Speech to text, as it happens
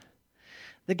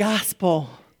The gospel.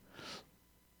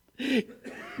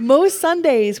 Most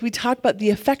Sundays, we talk about the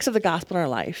effects of the gospel in our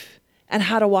life and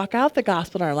how to walk out the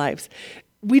gospel in our lives.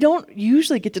 We don't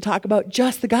usually get to talk about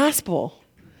just the gospel,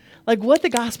 like what the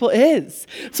gospel is.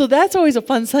 So that's always a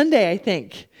fun Sunday, I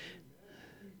think.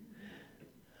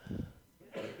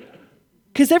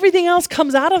 Because everything else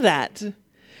comes out of that.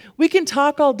 We can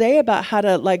talk all day about how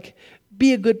to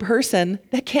be a good person.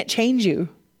 That can't change you.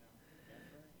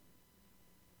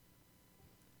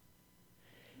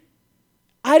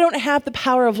 I don't have the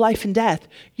power of life and death.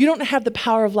 You don't have the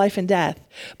power of life and death.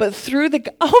 But through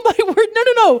oh my word,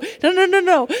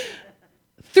 no.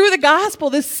 Through the gospel,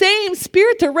 the same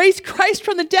Spirit that raised Christ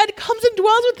from the dead comes and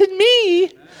dwells within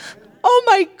me. Oh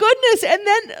my goodness, and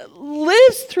then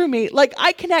lives through me. Like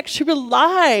I can actually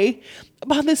rely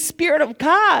upon the Spirit of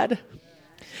God.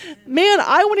 Man,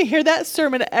 I want to hear that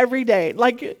sermon every day.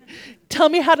 Like, tell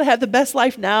me how to have the best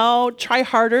life now, try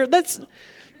harder.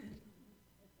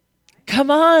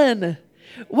 Come on.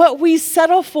 What we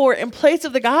settle for in place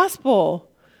of the gospel.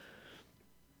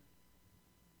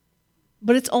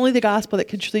 But it's only the gospel that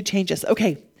can truly change us.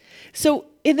 Okay, so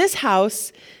in this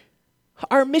house,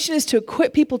 our mission is to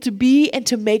equip people to be and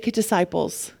to make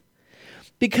disciples.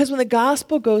 Because when the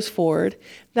gospel goes forward,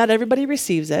 not everybody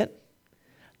receives it.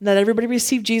 Not everybody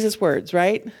received Jesus' words,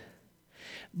 right?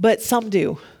 But some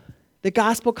do. The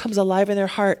gospel comes alive in their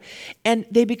heart, and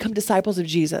they become disciples of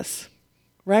Jesus,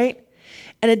 right?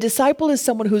 And a disciple is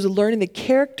someone who's learning the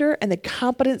character and the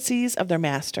competencies of their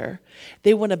master.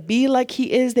 They want to be like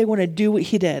he is. They want to do what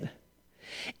he did.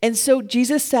 And so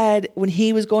Jesus said, when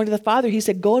he was going to the Father, he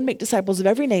said, go and make disciples of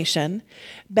every nation,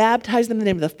 baptize them in the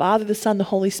name of the Father, the Son, the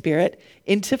Holy Spirit,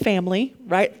 into family,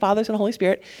 right? Father, Son, Holy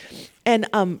Spirit, and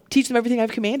teach them everything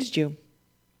I've commanded you.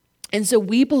 And so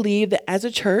we believe that as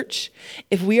a church,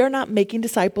 if we are not making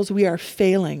disciples, we are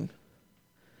failing.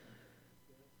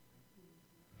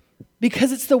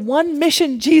 Because it's the one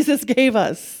mission Jesus gave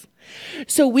us.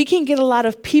 So we can get a lot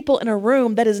of people in a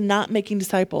room that is not making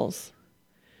disciples.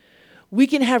 We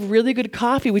can have really good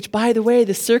coffee, which, by the way,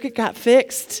 the circuit got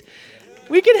fixed.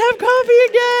 We can have coffee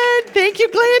again. Thank you,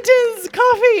 Clanton's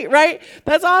coffee, right?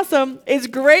 That's awesome. It's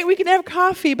great we can have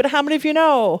coffee, but how many of you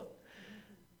know?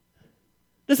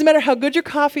 Doesn't matter how good your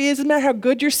coffee is, doesn't matter how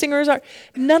good your singers are.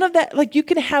 None of that, you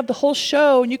can have the whole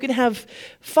show, and you can have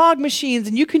fog machines,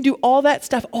 and you can do all that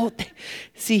stuff. Oh,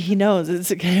 see, he knows. It's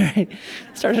okay, right?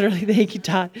 Started early. Thank you,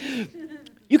 Todd.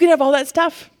 You can have all that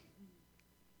stuff.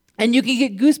 And you can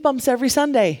get goosebumps every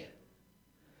Sunday.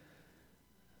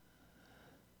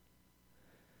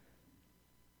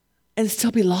 And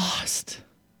still be lost.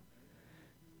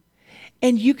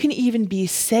 And you can even be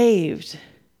saved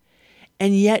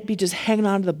and yet be just hanging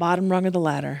on to the bottom rung of the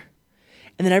ladder.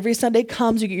 And then every Sunday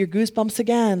comes, you get your goosebumps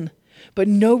again, but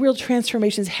no real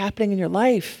transformation is happening in your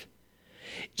life.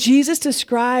 Jesus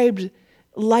described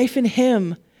life in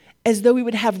him as though we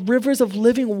would have rivers of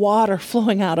living water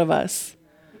flowing out of us.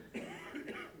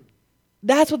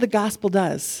 That's what the gospel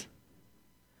does.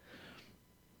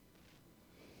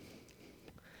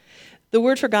 The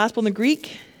word for gospel in the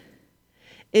Greek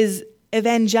is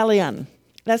evangelion.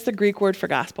 That's the Greek word for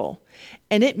gospel.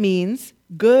 And it means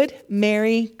good,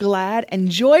 merry, glad, and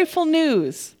joyful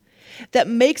news that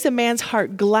makes a man's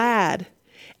heart glad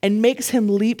and makes him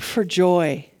leap for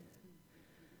joy.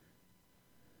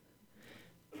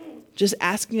 Just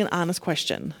asking an honest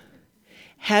question.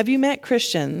 Have you met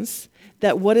Christians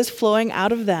that what is flowing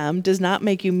out of them does not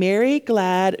make you merry,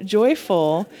 glad,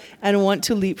 joyful, and want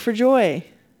to leap for joy?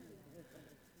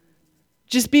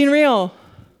 Just being real.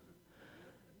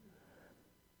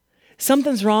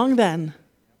 Something's wrong then.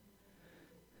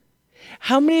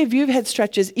 How many of you have had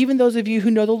stretches, even those of you who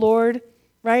know the Lord,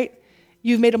 right?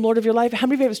 You've made him Lord of your life. How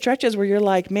many of you have stretches where you're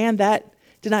like, man, that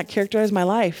did not characterize my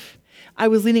life? I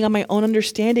was leaning on my own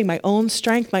understanding, my own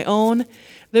strength,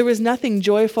 there was nothing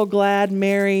joyful, glad,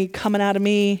 merry coming out of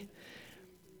me.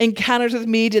 Encounters with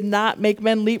me did not make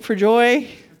men leap for joy.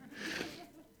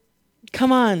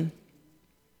 Come on.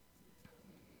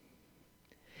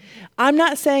 I'm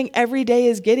not saying every day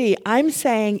is giddy. I'm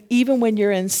saying even when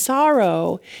you're in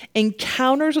sorrow,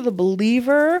 encounters with a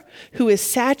believer who is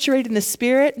saturated in the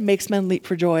Spirit makes men leap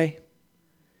for joy.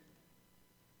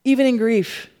 Even in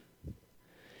grief.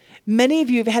 Many of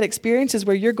you have had experiences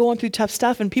where you're going through tough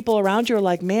stuff and people around you are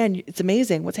like, man, it's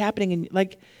amazing what's happening.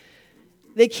 And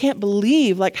they can't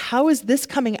believe, how is this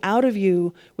coming out of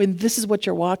you when this is what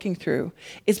you're walking through?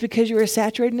 It's because you are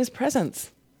saturated in his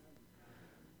presence.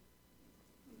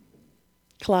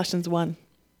 Colossians 1.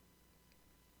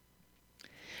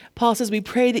 Paul says, we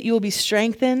pray that you will be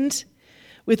strengthened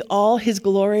with all his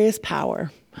glorious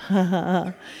power.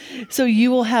 So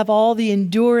you will have all the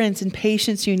endurance and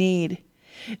patience you need.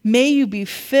 May you be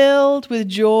filled with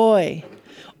joy,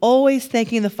 always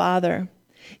thanking the Father.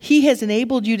 He has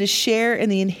enabled you to share in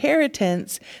the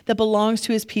inheritance that belongs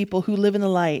to his people who live in the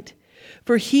light.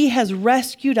 For he has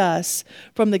rescued us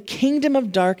from the kingdom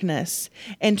of darkness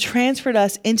and transferred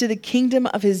us into the kingdom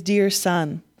of his dear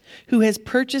Son, who has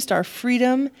purchased our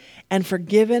freedom and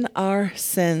forgiven our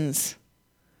sins.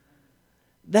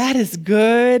 That is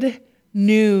good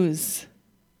news.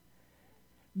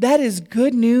 That is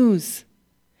good news.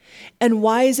 And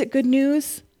why is it good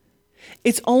news?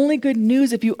 It's only good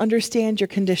news if you understand your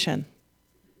condition.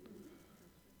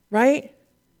 Right?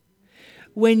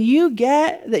 When you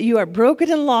get that you are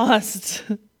broken and lost,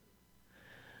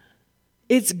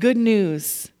 it's good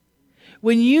news.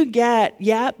 When you get,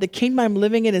 the kingdom I'm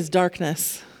living in is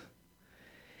darkness,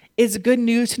 it's good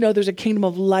news to know there's a kingdom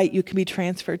of light you can be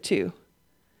transferred to.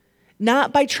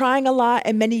 Not by trying a lot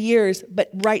and many years,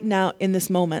 but right now in this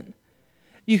moment.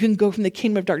 You can go from the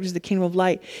kingdom of darkness to the kingdom of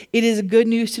light. It is good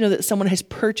news to know that someone has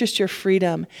purchased your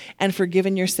freedom and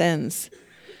forgiven your sins.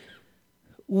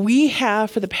 We have,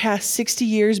 for the past 60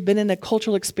 years, been in a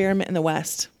cultural experiment in the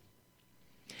West.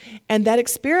 And that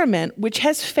experiment, which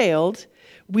has failed,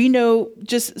 we know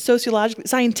just sociologically,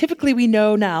 scientifically, we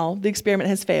know now the experiment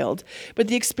has failed. But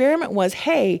the experiment was,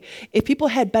 hey, if people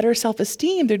had better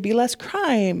self-esteem, there'd be less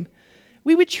crime.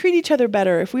 We would treat each other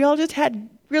better if we all just had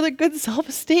really good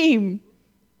self-esteem.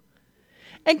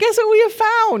 And guess what we have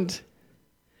found?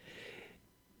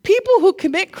 People who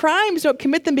commit crimes don't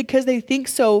commit them because they think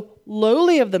so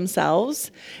lowly of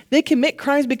themselves. They commit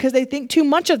crimes because they think too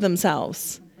much of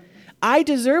themselves. I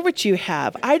deserve what you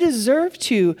have. I deserve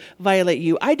to violate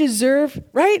you. I deserve,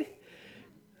 right?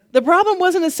 The problem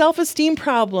wasn't a self-esteem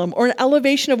problem or an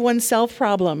elevation of oneself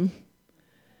problem.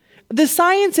 The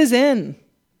science is in.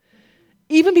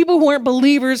 Even people who aren't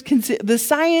believers, the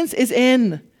science is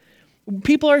in.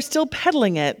 People are still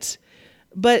peddling it,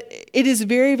 but it is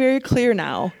very, very clear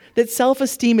now that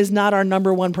self-esteem is not our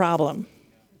number one problem.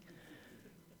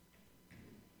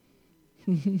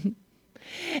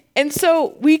 And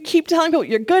so we keep telling people,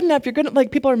 you're good enough,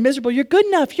 like people are miserable, you're good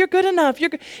enough,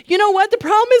 you know what? The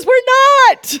problem is we're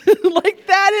not. Like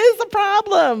that is the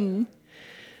problem.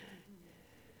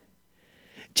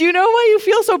 Do you know why you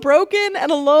feel so broken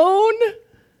and alone?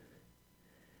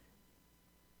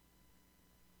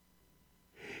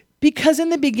 Because in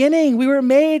the beginning, we were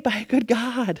made by a good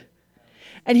God.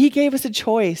 And he gave us a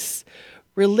choice,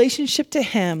 relationship to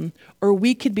him, or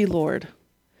we could be Lord.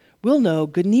 We'll know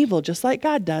good and evil just like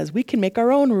God does. We can make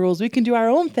our own rules. We can do our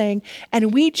own thing.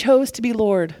 And we chose to be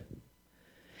Lord.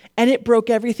 And it broke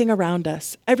everything around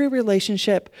us. Every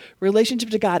relationship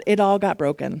to God, it all got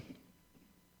broken.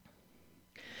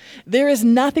 There is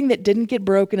nothing that didn't get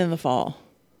broken in the fall.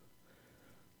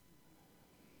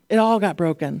 It all got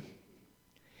broken.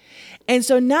 And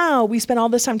so now we spend all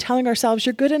this time telling ourselves,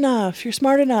 you're good enough, you're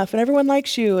smart enough, and everyone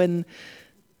likes you. And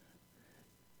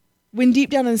when deep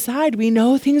down inside, we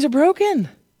know things are broken.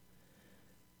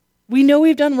 We know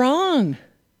we've done wrong.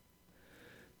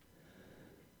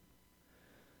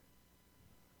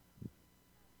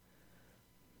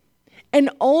 And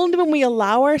only when we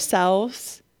allow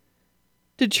ourselves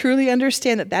to truly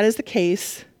understand that that is the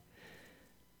case,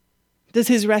 does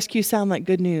his rescue sound like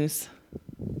good news.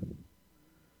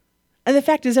 And the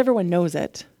fact is, everyone knows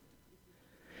it.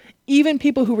 Even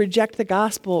people who reject the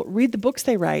gospel read the books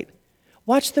they write,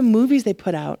 watch the movies they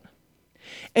put out.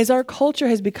 As our culture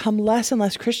has become less and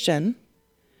less Christian,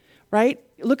 right?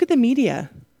 Look at the media.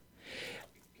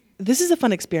 This is a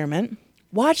fun experiment.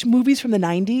 Watch movies from the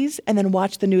 90s and then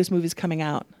watch the newest movies coming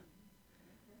out.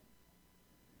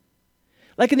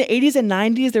 Like in the 80s and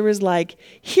 90s, there was like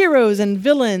heroes and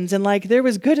villains, and like there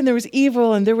was good and there was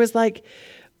evil, and there was like,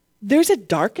 there's a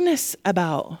darkness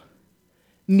about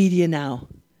media now.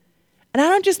 And I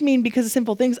don't just mean because of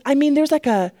simple things. I mean, it's like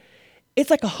a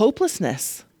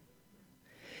hopelessness.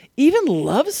 Even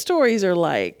love stories are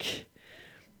like,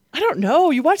 I don't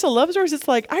know. You watch the love stories, it's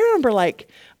like, I remember like,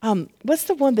 what's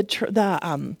the one,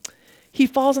 he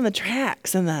falls on the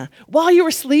tracks and while you were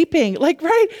sleeping, like,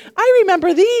 right? I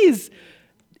remember these.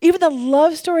 Even the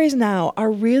love stories now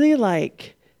are really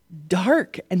like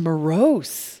dark and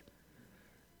morose.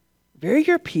 Very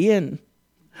European.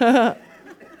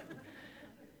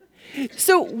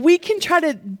 So we can try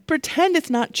to pretend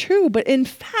it's not true, but in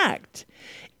fact,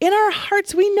 in our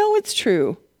hearts, we know it's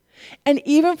true. And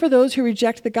even for those who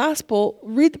reject the gospel,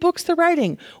 read the books they're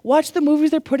writing, watch the movies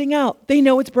they're putting out. They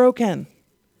know it's broken.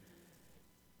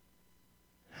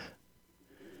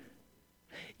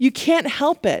 You can't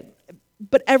help it.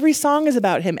 But every song is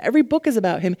about him. Every book is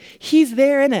about him. He's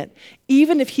there in it,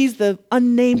 even if he's the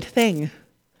unnamed thing.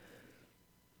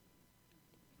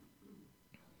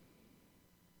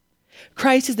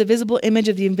 Christ is the visible image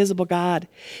of the invisible God.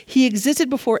 He existed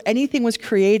before anything was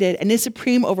created and is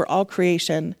supreme over all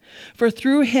creation. For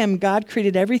through him, God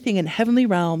created everything in heavenly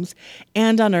realms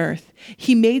and on earth.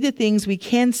 He made the things we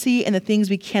can see and the things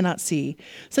we cannot see,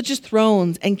 such as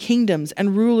thrones and kingdoms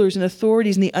and rulers and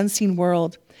authorities in the unseen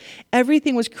world.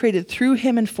 Everything was created through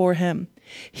him and for him.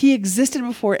 He existed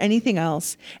before anything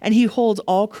else, and he holds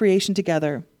all creation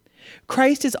together.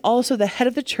 Christ is also the head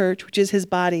of the church, which is his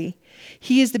body.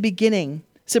 He is the beginning,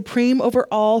 supreme over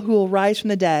all who will rise from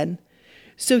the dead.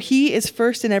 So he is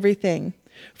first in everything.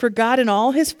 For God in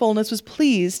all his fullness was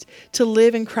pleased to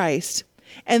live in Christ.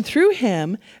 And through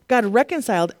him, God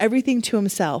reconciled everything to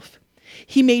himself.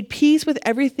 He made peace with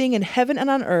everything in heaven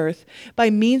and on earth by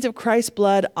means of Christ's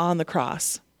blood on the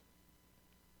cross.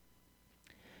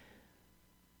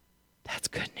 That's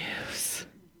good news.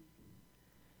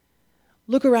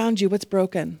 Look around you. What's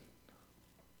broken?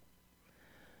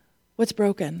 What's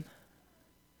broken?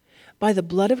 By the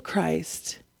blood of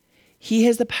Christ, he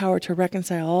has the power to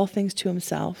reconcile all things to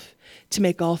himself, to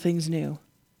make all things new.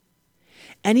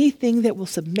 Anything that will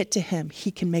submit to him, he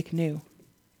can make new.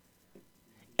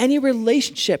 Any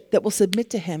relationship that will submit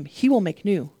to him, he will make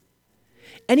new.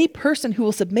 Any person who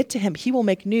will submit to him, he will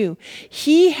make new.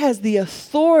 He has the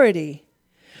authority,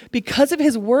 because of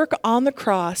his work on the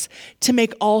cross, to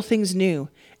make all things new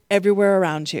everywhere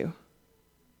around you.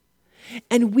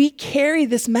 And we carry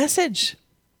this message.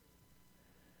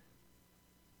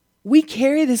 We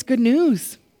carry this good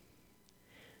news.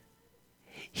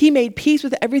 He made peace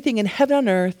with everything in heaven and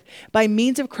earth by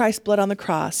means of Christ's blood on the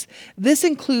cross. This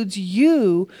includes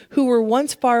you who were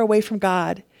once far away from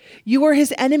God. You were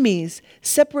his enemies,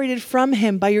 separated from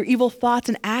him by your evil thoughts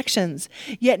and actions.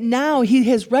 Yet now he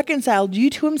has reconciled you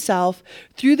to himself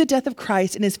through the death of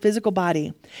Christ in his physical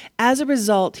body. As a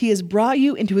result, he has brought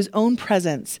you into his own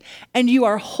presence, and you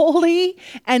are holy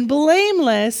and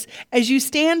blameless as you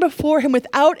stand before him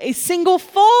without a single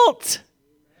fault.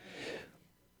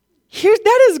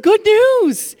 That is good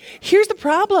news. Here's the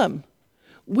problem.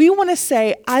 We want to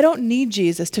say, I don't need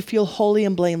Jesus to feel holy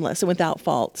and blameless and without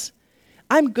faults.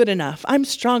 I'm good enough. I'm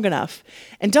strong enough.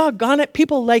 And doggone it,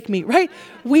 people like me, right?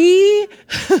 We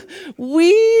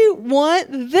want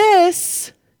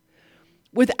this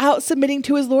without submitting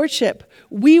to his lordship.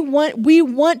 We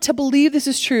want to believe this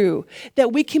is true,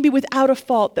 that we can be without a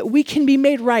fault, that we can be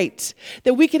made right,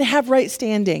 that we can have right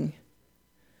standing,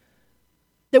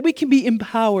 that we can be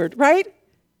empowered, right?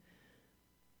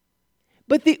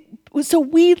 So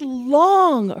we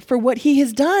long for what he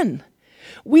has done.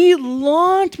 We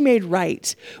long to be made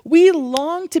right. We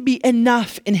long to be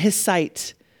enough in his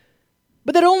sight.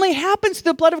 But that only happens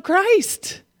through the blood of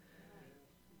Christ.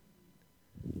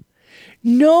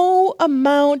 No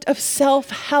amount of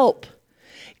self-help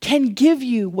can give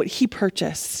you what he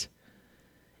purchased.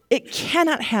 It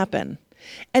cannot happen.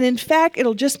 And in fact,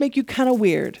 it'll just make you kind of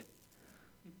weird.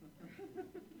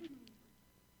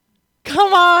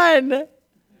 Come on.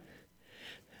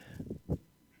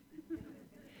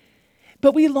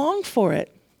 But we long for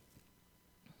it.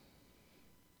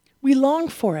 We long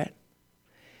for it.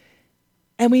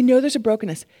 And we know there's a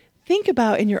brokenness. Think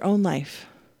about in your own life.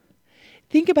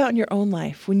 Think about in your own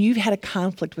life when you've had a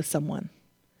conflict with someone.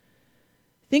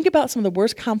 Think about some of the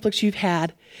worst conflicts you've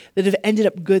had that have ended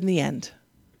up good in the end.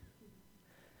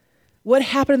 What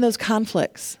happened in those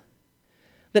conflicts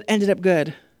that ended up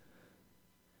good?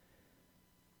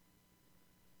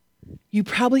 You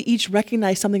probably each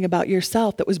recognized something about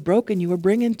yourself that was broken you were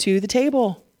bringing to the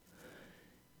table.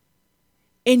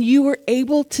 And you were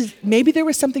able to, maybe there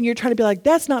was something you're trying to be like,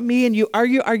 that's not me, and you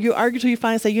argue till you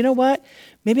finally say, you know what?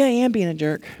 Maybe I am being a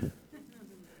jerk.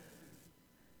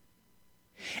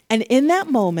 And in that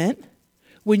moment,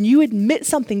 when you admit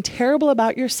something terrible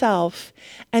about yourself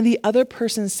and the other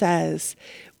person says,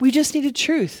 we just needed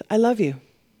truth, I love you.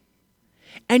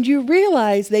 And you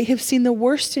realize they have seen the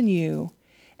worst in you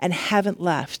and haven't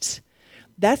left.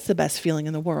 That's the best feeling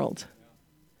in the world.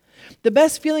 The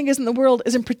best feeling in the world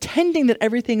isn't pretending that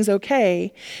everything's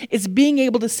okay. It's being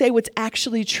able to say what's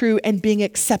actually true and being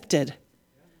accepted.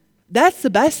 That's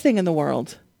the best thing in the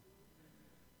world.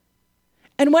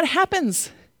 And what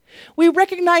happens? We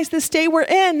recognize the state we're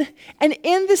in, and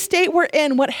in the state we're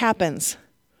in, what happens?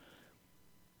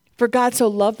 For God so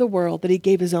loved the world that he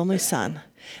gave his only son,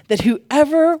 that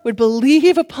whoever would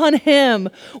believe upon him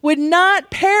would not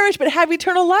perish but have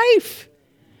eternal life.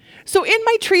 So in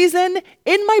my treason,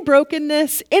 in my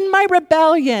brokenness, in my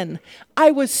rebellion,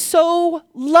 I was so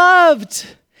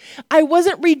loved I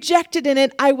wasn't rejected in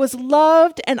it. I was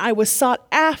loved and I was sought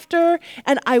after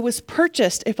and I was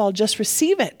purchased if I'll just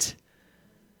receive it.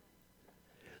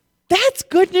 That's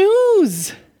good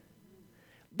news.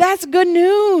 That's good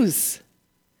news.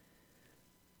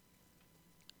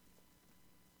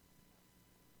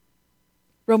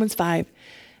 Romans 5,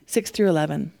 6 through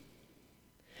 11.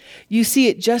 You see,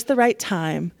 at just the right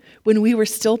time, when we were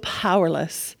still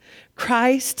powerless,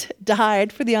 Christ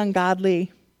died for the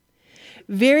ungodly.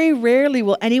 Very rarely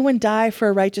will anyone die for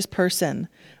a righteous person,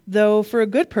 though for a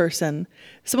good person,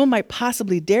 someone might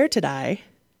possibly dare to die.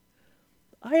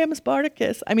 I am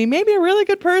Spartacus. I mean, maybe a really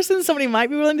good person, somebody might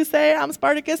be willing to say, I'm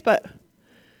Spartacus, but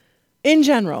in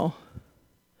general,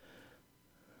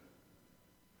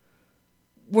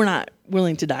 we're not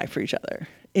willing to die for each other,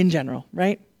 in general,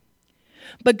 right?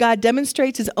 But God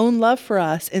demonstrates his own love for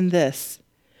us in this.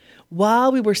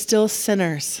 While we were still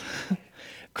sinners,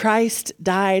 Christ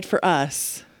died for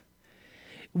us.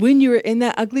 When you were in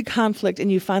that ugly conflict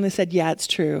and you finally said, yeah, it's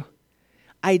true.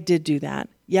 I did do that.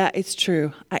 Yeah, it's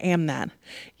true. I am that.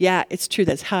 Yeah, it's true.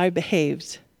 That's how I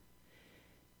behaved.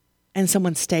 And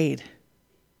someone stayed.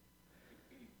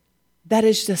 That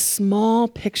is just a small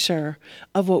picture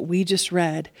of what we just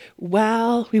read.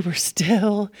 While we were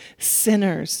still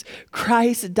sinners,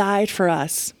 Christ died for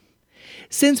us.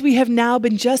 Since we have now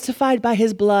been justified by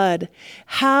his blood,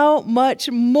 how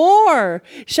much more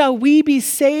shall we be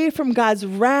saved from God's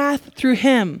wrath through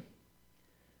him?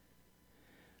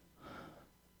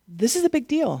 This is a big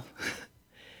deal.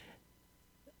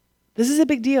 This is a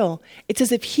big deal. It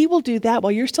says if he will do that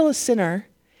while you're still a sinner,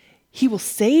 he will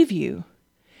save you.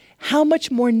 How much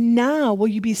more now will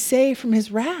you be saved from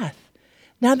his wrath,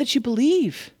 now that you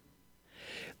believe?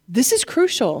 This is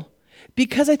crucial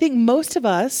because I think most of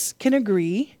us can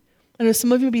agree. I know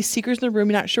some of you will be seekers in the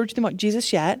room, you're not sure what you think about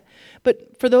Jesus yet,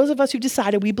 but for those of us who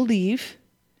decided we believe,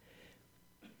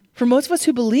 for most of us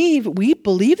who believe, we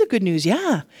believe the good news.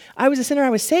 Yeah, I was a sinner, I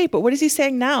was saved, but what is he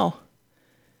saying now?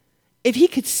 If he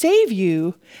could save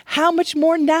you, how much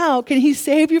more now can he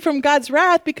save you from God's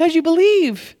wrath because you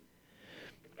believe?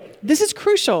 This is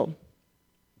crucial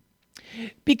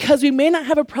because we may not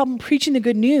have a problem preaching the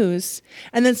good news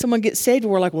and then someone gets saved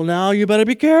and we're like, well, now you better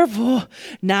be careful.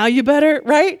 Now you better,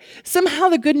 right? Somehow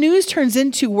the good news turns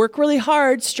into work really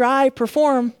hard, strive,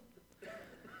 perform,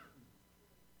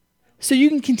 so you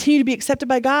can continue to be accepted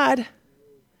by God.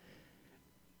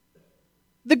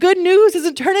 The good news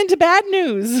doesn't turn into bad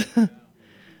news.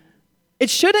 It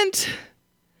shouldn't.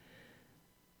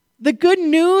 The good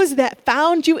news that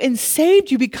found you and saved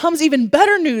you becomes even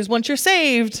better news once you're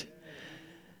saved.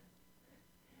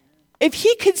 If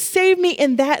he could save me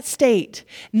in that state,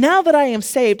 now that I am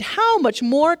saved, how much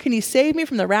more can he save me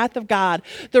from the wrath of God?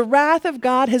 The wrath of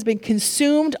God has been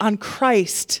consumed on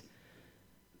Christ.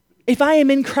 If I am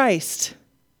in Christ,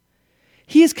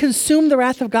 he has consumed the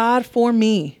wrath of God for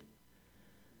me.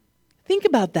 Think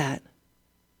about that.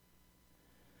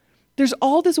 There's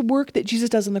all this work that Jesus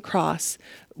does on the cross,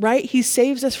 right? He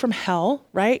saves us from hell,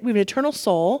 right? We have an eternal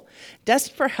soul,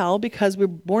 destined for hell because we're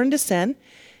born into sin.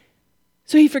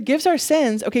 So he forgives our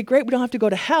sins. Okay, great, we don't have to go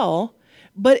to hell,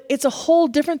 but it's a whole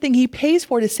different thing he pays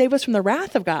for to save us from the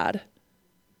wrath of God,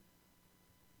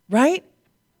 right?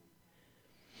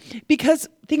 Because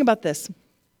think about this.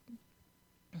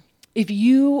 If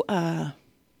you, let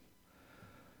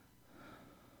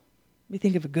me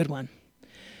think of a good one.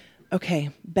 Okay,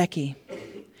 Becky.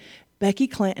 Becky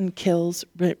Clanton kills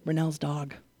Rennell's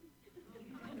dog.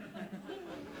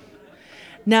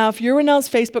 Now, if you're Rennell's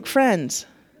Facebook friend,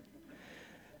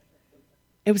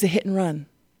 it was a hit and run.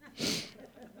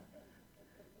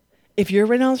 If you're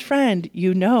Rennell's friend,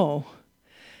 you know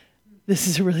this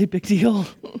is a really big deal.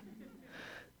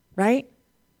 Right?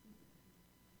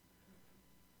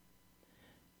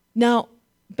 Now,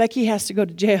 Becky has to go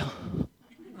to jail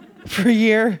for a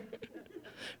year.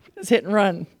 It's hit and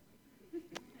run.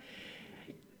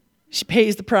 She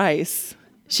pays the price.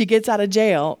 She gets out of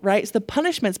jail, right? So the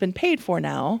punishment's been paid for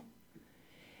now.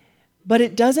 But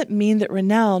it doesn't mean that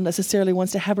Rennell necessarily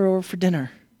wants to have her over for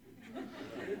dinner.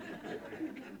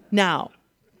 Now,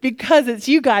 because it's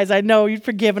you guys, I know you'd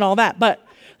forgive and all that, but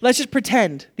let's just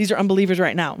pretend these are unbelievers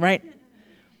right now, right?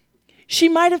 She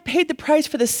might have paid the price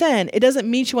for the sin. It doesn't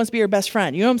mean she wants to be her best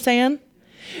friend. You know what I'm saying?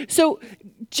 So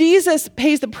Jesus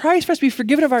pays the price for us to be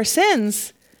forgiven of our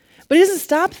sins, but he doesn't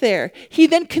stop there. He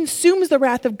then consumes the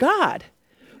wrath of God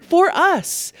for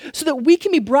us so that we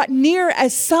can be brought near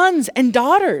as sons and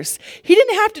daughters. He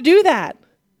didn't have to do that.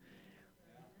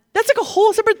 That's like a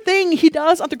whole separate thing he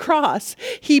does on the cross.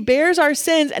 He bears our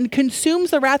sins and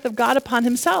consumes the wrath of God upon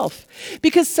himself.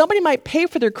 Because somebody might pay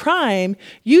for their crime,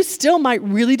 you still might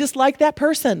really dislike that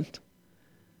person.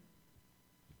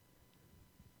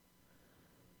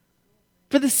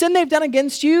 For the sin they've done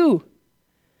against you.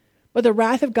 But the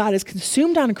wrath of God is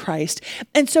consumed on Christ.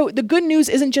 And so the good news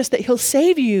isn't just that he'll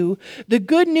save you. The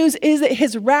good news is that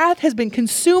his wrath has been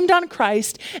consumed on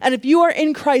Christ. And if you are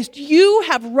in Christ, you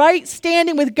have right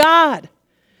standing with God.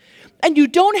 And you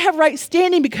don't have right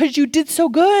standing because you did so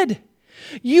good.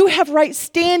 You have right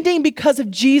standing because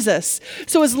of Jesus.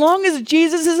 So as long as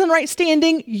Jesus is in right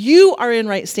standing, you are in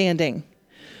right standing.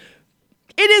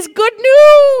 It is good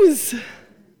news.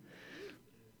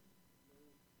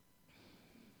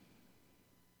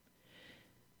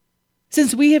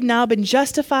 Since we have now been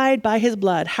justified by his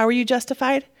blood. How are you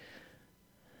justified?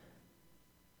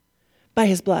 By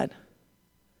his blood.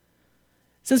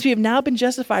 Since we have now been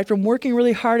justified from working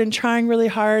really hard and trying really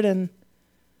hard and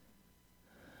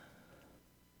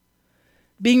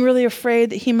being really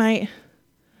afraid that he might,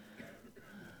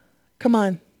 come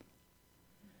on.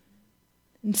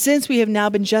 And since we have now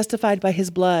been justified by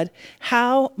his blood,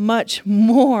 how much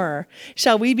more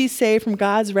shall we be saved from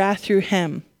God's wrath through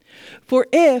him? For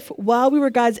if, while we were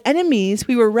God's enemies,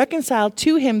 we were reconciled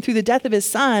to him through the death of his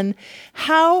son,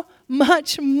 how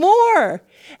much more,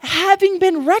 having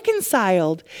been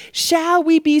reconciled, shall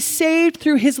we be saved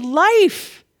through his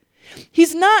life?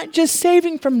 He's not just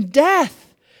saving us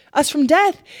from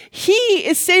death. He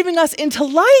is saving us into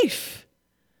life.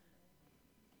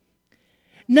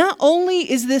 Not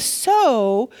only is this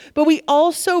so, but we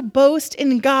also boast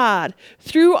in God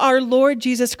through our Lord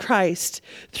Jesus Christ,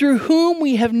 through whom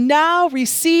we have now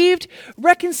received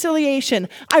reconciliation.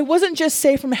 I wasn't just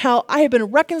saved from hell. I have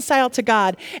been reconciled to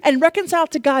God, and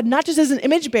reconciled to God not just as an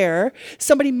image bearer,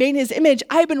 somebody made in his image.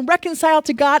 I have been reconciled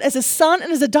to God as a son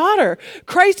and as a daughter.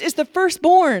 Christ is the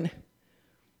firstborn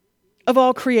of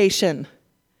all creation,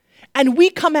 and we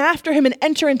come after him and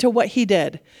enter into what he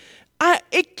did.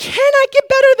 It cannot get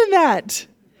better than that.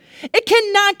 It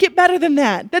cannot get better than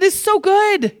that. That is so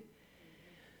good.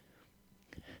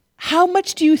 How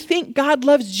much do you think God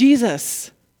loves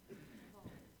Jesus?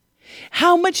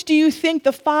 How much do you think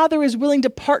the Father is willing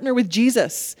to partner with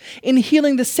Jesus in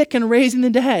healing the sick and raising the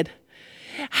dead?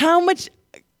 How much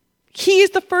he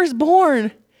is the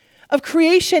firstborn of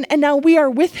creation, and now we are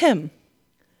with him.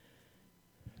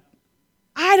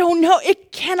 I don't know.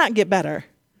 It cannot get better.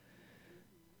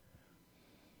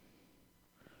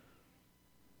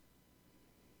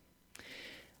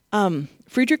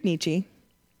 Friedrich Nietzsche,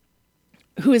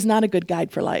 who is not a good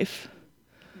guide for life,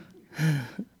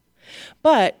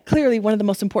 but clearly one of the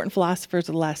most important philosophers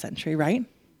of the last century, right?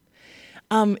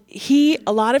 A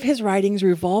lot of his writings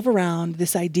revolve around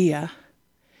this idea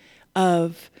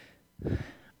of,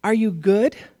 are you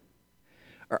good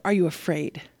or are you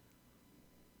afraid?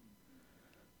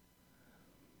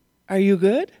 Are you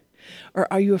good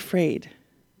or are you afraid?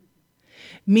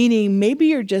 Meaning maybe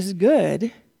you're just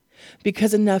good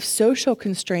because enough social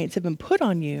constraints have been put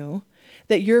on you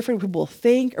that you're afraid what people will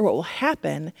think or what will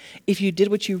happen if you did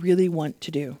what you really want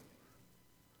to do.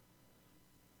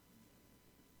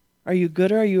 Are you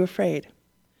good or are you afraid?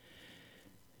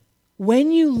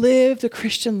 When you live the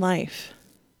Christian life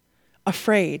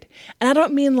afraid, and I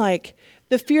don't mean like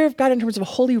the fear of God in terms of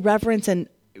holy reverence and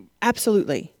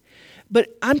absolutely,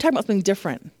 but I'm talking about something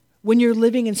different. When you're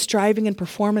living and striving in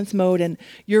performance mode and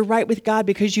you're right with God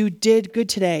because you did good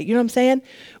today. You know what I'm saying?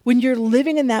 When you're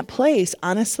living in that place,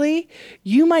 honestly,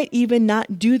 you might even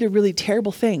not do the really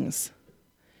terrible things,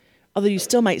 although you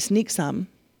still might sneak some.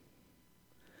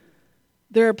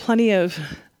 There are plenty of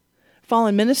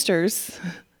fallen ministers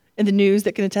in the news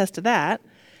that can attest to that.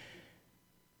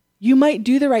 You might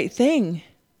do the right thing,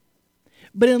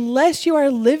 but unless you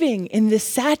are living in this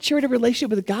saturated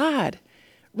relationship with God,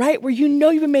 right, where you know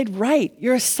you've been made right,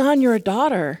 you're a son, you're a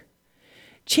daughter,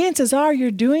 chances are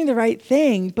you're doing the right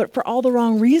thing, but for all the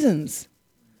wrong reasons.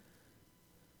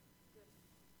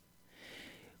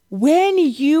 When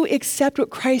you accept what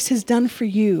Christ has done for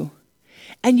you,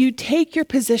 and you take your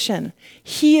position,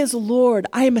 he is Lord,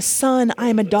 I am a son, I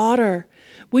am a daughter.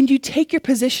 When you take your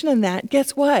position in that,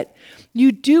 guess what?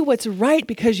 You do what's right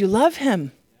because you love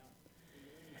him,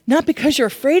 not because you're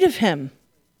afraid of him.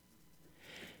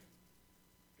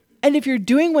 And if you're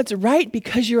doing what's right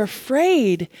because you're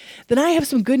afraid, then I have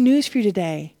some good news for you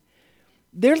today.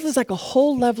 There's like a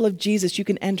whole level of Jesus you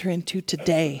can enter into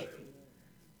today.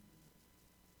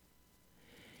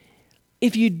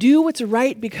 If you do what's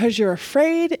right because you're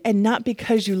afraid and not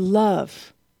because you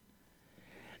love,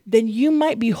 then you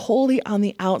might be holy on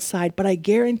the outside, but I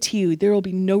guarantee you there will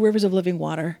be no rivers of living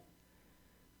water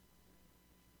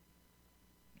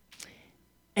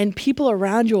And people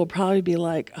around you will probably be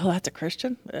like, oh, that's a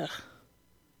Christian? Ugh.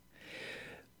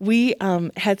 We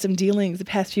had some dealings the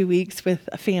past few weeks with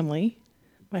a family,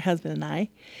 my husband and I,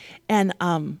 and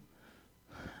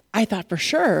I thought for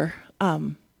sure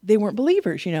they weren't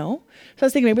believers, So I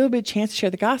was thinking maybe there'll be a chance to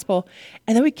share the gospel.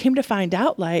 And then we came to find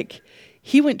out, like,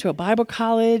 he went to a Bible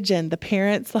college and the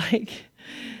parents,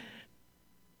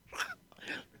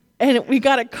 and we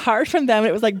got a card from them. And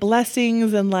it was like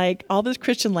blessings and like all this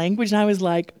Christian language. And I was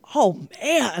like, oh,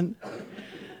 man.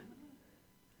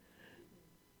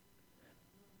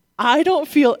 I don't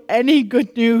feel any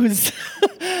good news.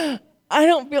 I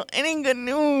don't feel any good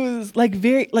news. Like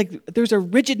there's a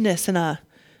rigidness and I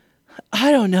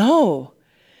don't know.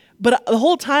 But the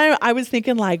whole time I was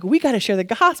thinking like, we got to share the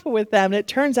gospel with them. And it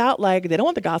turns out like they don't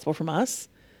want the gospel from us.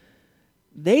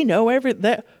 They know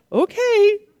everything.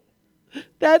 Okay.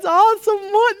 That's awesome.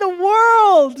 What in the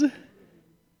world?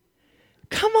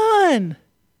 Come on.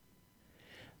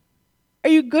 Are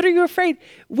you good or are you afraid?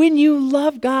 When you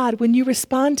love God, when you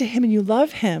respond to him and you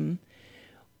love him,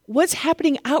 what's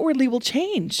happening outwardly will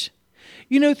change.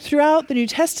 Throughout the New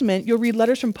Testament, you'll read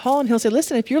letters from Paul and he'll say,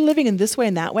 listen, if you're living in this way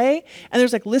and that way, and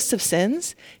there's like lists of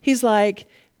sins, he's like,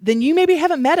 then you maybe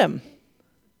haven't met him.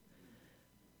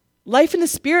 Life in the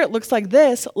spirit looks like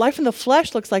this. Life in the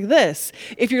flesh looks like this.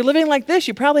 If you're living like this,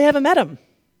 you probably haven't met him.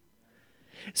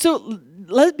 So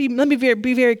let me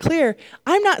be very clear.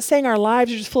 I'm not saying our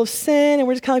lives are just full of sin and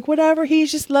we're just kind of like, whatever, he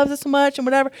just loves us so much and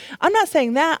whatever. I'm not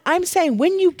saying that. I'm saying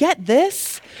when you get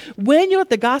this, when you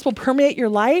let the gospel permeate your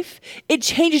life, it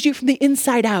changes you from the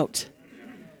inside out.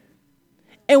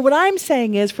 And what I'm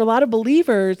saying is for a lot of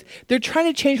believers, they're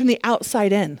trying to change from the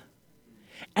outside in.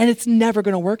 And it's never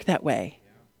going to work that way.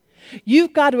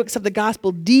 You've got to accept the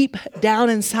gospel deep down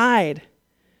inside.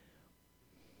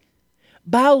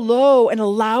 Bow low and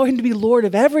allow him to be Lord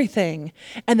of everything,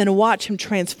 and then watch him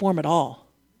transform it all.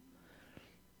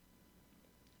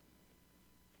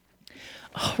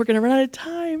 Oh, we're going to run out of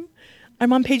time.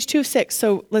 I'm on page 2 of 6,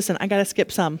 so listen, I got to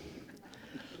skip some.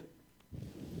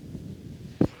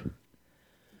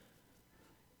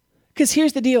 Because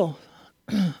here's the deal.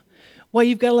 Well,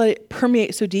 you've got to let it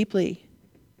permeate so deeply.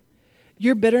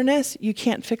 Your bitterness, you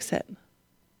can't fix it.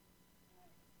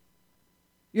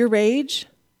 Your rage,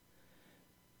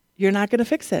 you're not going to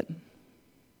fix it.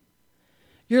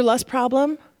 Your lust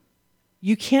problem,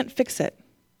 you can't fix it.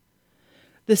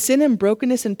 The sin and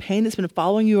brokenness and pain that's been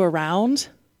following you around,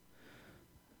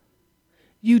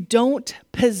 you don't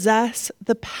possess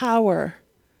the power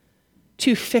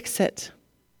to fix it.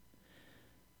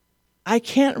 I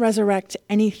can't resurrect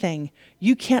anything.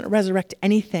 You can't resurrect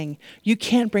anything. You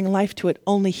can't bring life to it.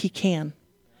 Only he can.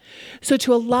 So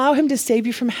to allow him to save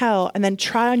you from hell and then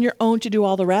try on your own to do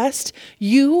all the rest,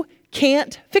 you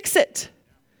can't fix it.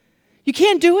 You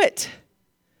can't do it.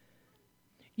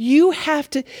 You have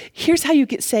to, here's how you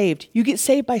get saved. You get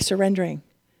saved by surrendering.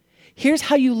 Here's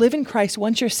how you live in Christ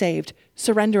once you're saved,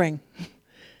 surrendering.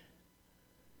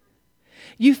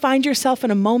 You find yourself in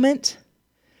a moment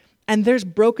and there's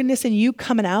brokenness in you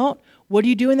coming out. What do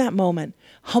you do in that moment?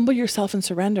 Humble yourself and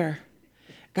surrender.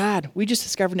 God, we just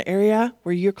discovered an area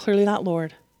where you're clearly not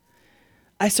Lord.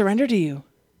 I surrender to you.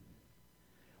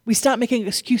 We stop making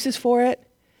excuses for it.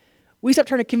 We stop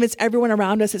trying to convince everyone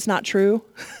around us it's not true.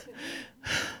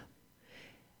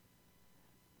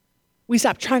 We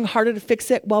stop trying harder to fix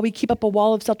it while we keep up a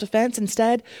wall of self-defense.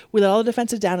 Instead, we let all the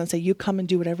defenses down and say, you come and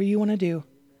do whatever you want to do.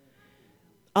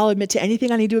 I'll admit to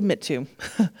anything I need to admit to.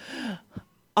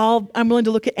 I'm willing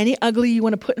to look at any ugly you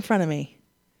want to put in front of me.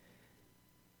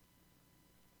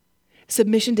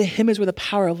 Submission to him is where the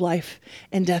power of life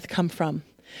and death come from.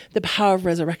 The power of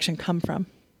resurrection come from.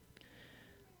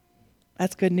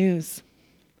 That's good news.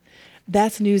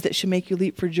 That's news that should make you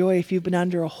leap for joy if you've been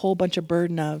under a whole bunch of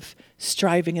burden of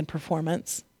striving and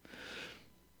performance.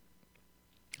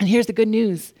 And here's the good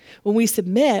news. When we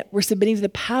submit, we're submitting to the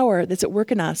power that's at work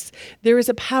in us. There is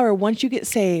a power once you get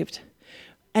saved.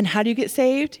 And how do you get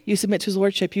saved? You submit to his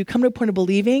lordship. You come to a point of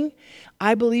believing,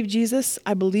 I believe Jesus.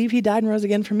 I believe he died and rose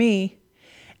again for me.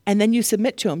 And then you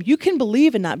submit to him. You can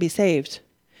believe and not be saved.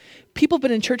 People have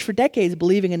been in church for decades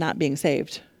believing and not being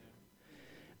saved.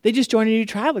 They just join a new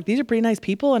tribe. Like, these are pretty nice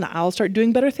people, and I'll start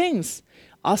doing better things.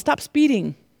 I'll stop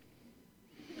speeding.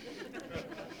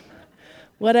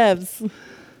 Whatevs.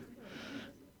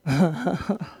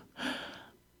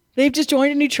 They've just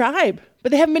joined a new tribe,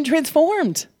 but they haven't been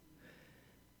transformed.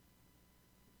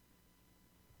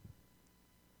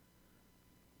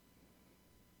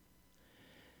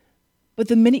 But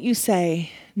the minute you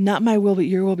say, not my will, but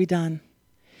your will be done,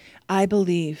 I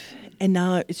believe, and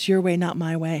now it's your way, not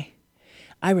my way.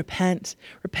 I repent.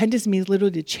 Repentance means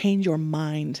literally to change your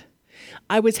mind.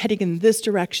 I was heading in this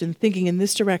direction, thinking in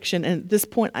this direction, and at this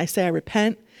point I say I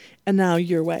repent, and now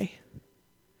your way.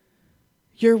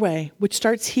 Your way, which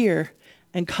starts here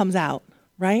and comes out,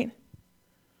 right?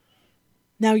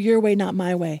 Now your way, not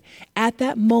my way. At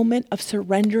that moment of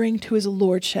surrendering to his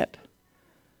lordship,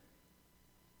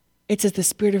 it's as the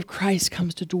Spirit of Christ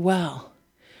comes to dwell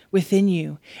within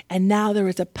you. And now there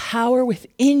is a power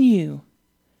within you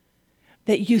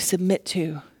that you submit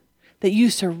to, that you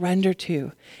surrender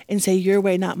to, and say, your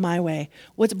way, not my way.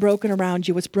 What's broken around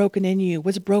you? What's broken in you?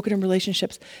 What's broken in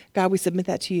relationships? God, we submit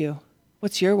that to you.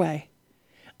 What's your way?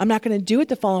 I'm not going to do it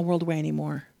the fallen world way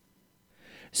anymore.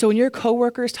 So when your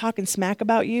coworkers talking smack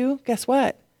about you, guess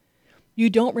what? You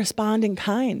don't respond in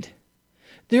kind.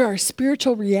 There are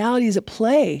spiritual realities at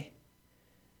play.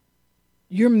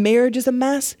 Your marriage is a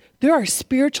mess. There are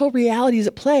spiritual realities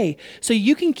at play. So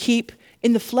you can keep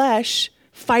in the flesh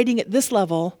fighting at this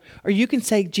level, or you can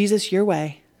say, Jesus, your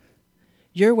way.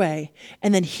 Your way.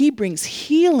 And then he brings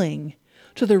healing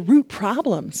to the root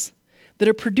problems that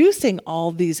are producing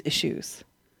all these issues.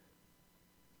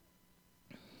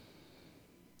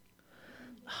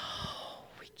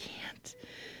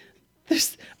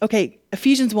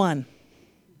 Ephesians 1,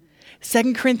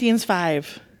 2 Corinthians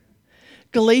 5,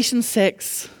 Galatians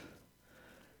 6.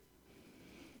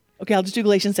 Okay, I'll just do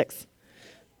Galatians 6.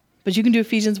 But you can do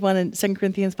Ephesians 1 and 2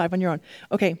 Corinthians 5 on your own.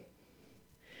 Okay.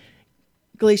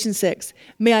 Galatians 6.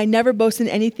 May I never boast in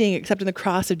anything except in the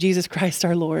cross of Jesus Christ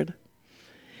our Lord,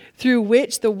 through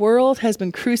which the world has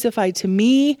been crucified to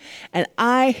me and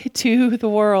I to the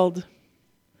world.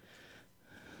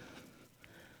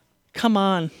 Come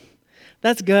on.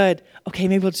 That's good. Okay,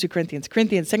 maybe we'll just do Corinthians. 2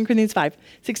 Corinthians 5,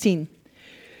 16.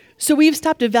 So we've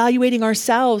stopped evaluating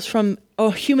ourselves from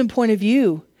a human point of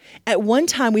view. At one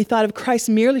time, we thought of Christ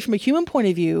merely from a human point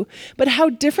of view, but how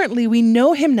differently we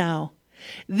know him now.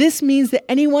 This means that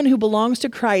anyone who belongs to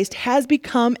Christ has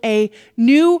become a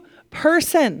new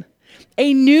person,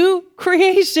 a new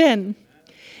creation.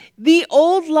 The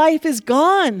old life is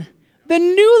gone. The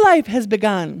new life has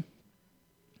begun.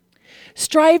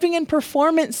 Striving and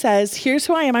performance says, here's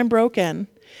who I am, I'm broken.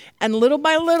 And little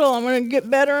by little, I'm going to get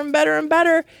better and better and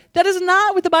better. That is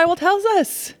not what the Bible tells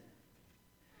us.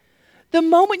 The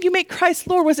moment you make Christ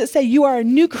Lord, what does it say? You are a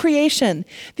new creation.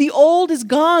 The old is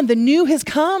gone. The new has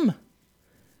come.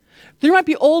 There might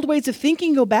be old ways of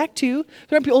thinking you go back to.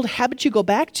 There might be old habits you go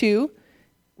back to,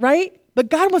 right? But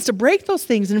God wants to break those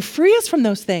things and free us from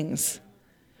those things.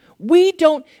 We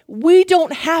don't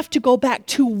have to go back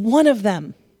to one of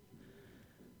them.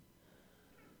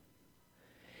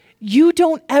 You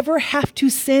don't ever have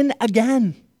to sin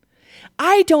again.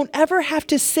 I don't ever have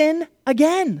to sin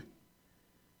again.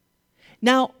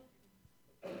 Now,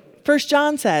 1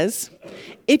 John says,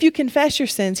 if you confess your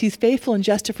sins, he's faithful and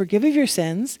just to forgive of your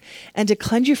sins and to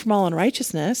cleanse you from all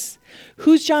unrighteousness.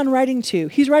 Who's John writing to?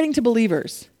 He's writing to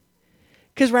believers.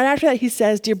 Because right after that, he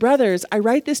says, dear brothers, I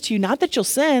write this to you, not that you'll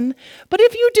sin, but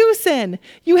if you do sin,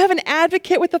 you have an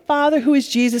advocate with the Father who is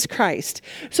Jesus Christ.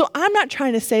 So I'm not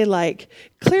trying to say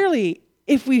clearly,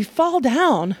 if we fall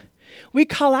down, we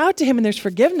call out to him and there's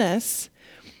forgiveness,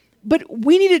 but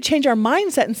we need to change our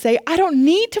mindset and say, I don't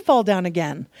need to fall down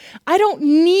again. I don't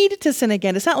need to sin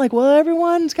again. It's not like, well,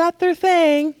 everyone's got their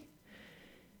thing.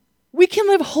 We can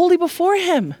live holy before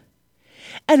him.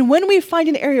 And when we find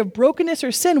an area of brokenness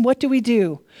or sin, what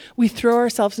do? We throw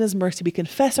ourselves in his mercy. We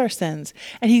confess our sins.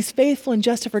 And he's faithful and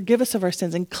just to forgive us of our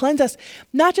sins and cleanse us.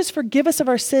 Not just forgive us of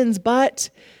our sins, but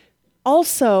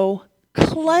also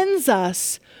cleanse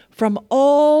us from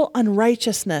all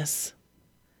unrighteousness.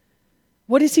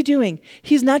 What is he doing?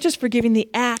 He's not just forgiving the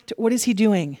act. What is he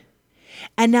doing?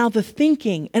 And now the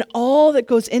thinking and all that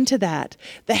goes into that,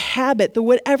 the habit, the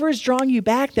whatever is drawing you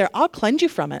back there, I'll cleanse you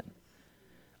from it.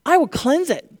 I will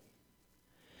cleanse it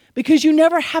because you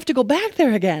never have to go back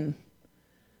there again.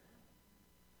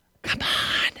 Come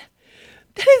on.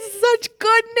 That is such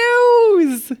good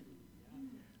news.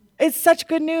 It's such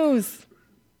good news.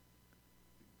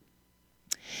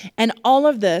 And all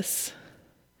of this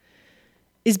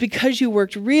is because you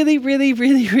worked really, really,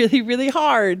 really, really, really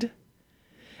hard.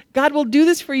 God will do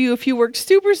this for you if you work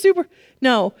super.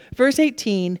 No, verse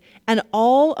 18, and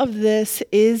all of this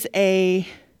is a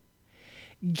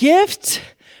gift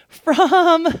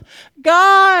from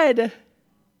God.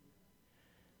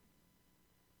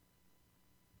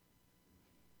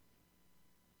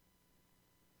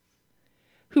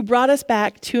 Who brought us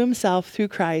back to himself through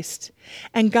Christ.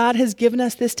 And God has given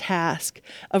us this task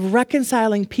of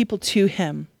reconciling people to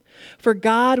him. For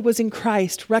God was in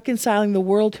Christ, reconciling the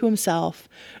world to himself,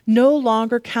 no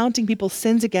longer counting people's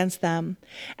sins against them.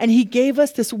 And he gave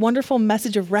us this wonderful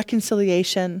message of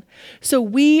reconciliation. So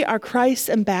we are Christ's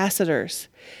ambassadors.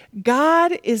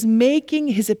 God is making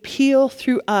his appeal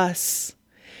through us.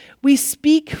 We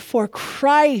speak for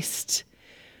Christ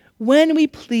when we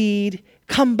plead,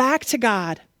 come back to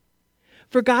God.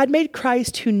 For God made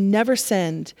Christ, who never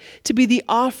sinned, to be the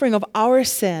offering of our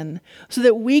sin, so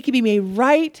that we can be made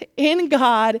right in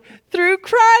God through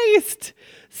Christ.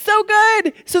 So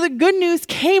good. So the good news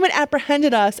came and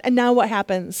apprehended us. And now what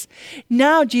happens?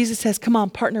 Now Jesus says, come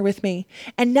on, partner with me.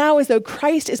 And now as though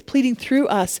Christ is pleading through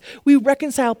us, we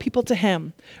reconcile people to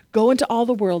him. Go into all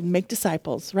the world and make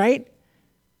disciples, right?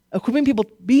 Equipping people,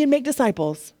 be and make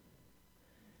disciples.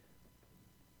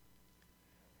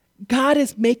 God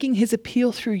is making his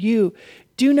appeal through you.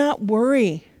 Do not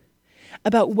worry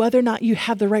about whether or not you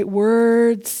have the right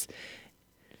words,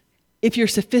 if you're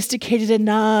sophisticated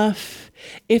enough,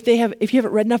 if you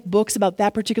haven't read enough books about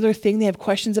that particular thing they have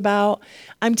questions about.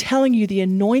 I'm telling you, the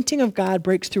anointing of God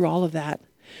breaks through all of that.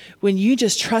 When you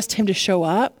just trust him to show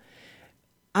up,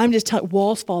 I'm just telling,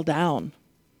 walls fall down.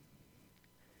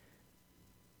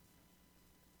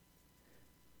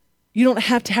 You don't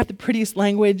have to have the prettiest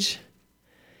language.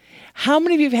 How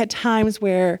many of you have had times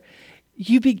where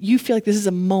you feel like this is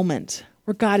a moment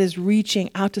where God is reaching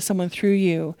out to someone through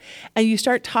you, and you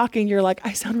start talking, you're like,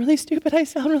 I sound really stupid, I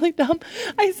sound really dumb,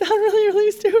 I sound really,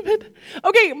 really stupid.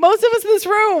 Okay, most of us in this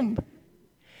room.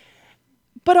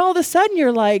 But all of a sudden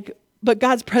you're like, but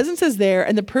God's presence is there,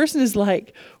 and the person is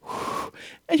like, whew,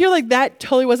 and you're like, that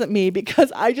totally wasn't me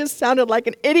because I just sounded like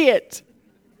an idiot.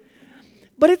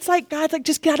 But it's like, God's like,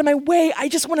 just get out of my way. I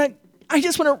just want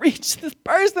to reach this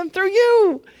person through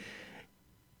you.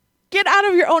 Get out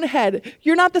of your own head.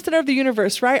 You're not the center of the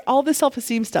universe, right? All this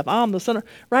self-esteem stuff. I'm the center,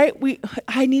 right?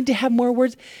 I need to have more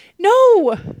words.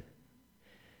 No.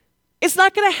 It's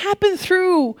not going to happen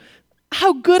through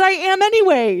how good I am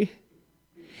anyway.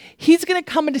 He's going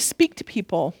to come and to speak to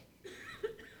people.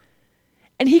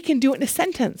 And he can do it in a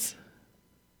sentence.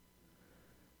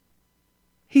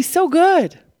 He's so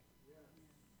good.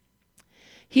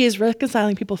 He is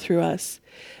reconciling people through us.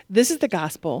 This is the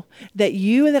gospel, that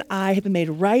you and that I have been made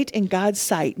right in God's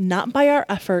sight, not by our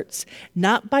efforts,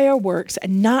 not by our works,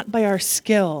 and not by our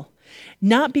skill,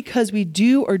 not because we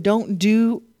do or don't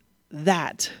do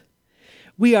that.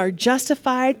 We are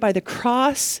justified by the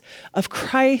cross of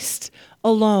Christ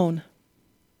alone.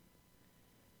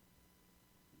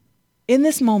 In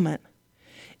this moment,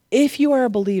 if you are a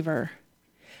believer,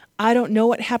 I don't know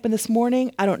what happened this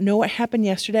morning. I don't know what happened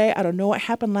yesterday. I don't know what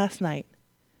happened last night.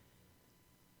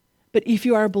 But if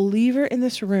you are a believer in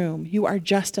this room, you are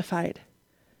justified.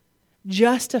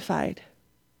 Justified.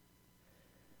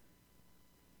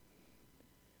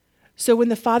 So when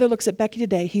the Father looks at Becky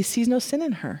today, he sees no sin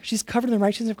in her. She's covered in the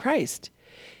righteousness of Christ.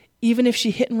 Even if she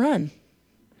hit and run.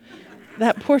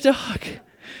 That poor dog.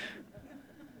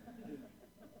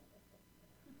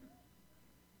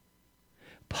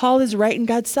 Paul is right in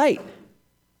God's sight.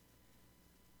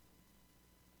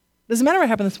 Doesn't matter what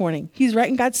happened this morning. He's right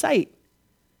in God's sight.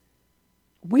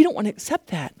 We don't want to accept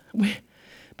that.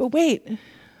 But wait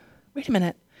a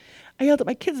minute. I yelled at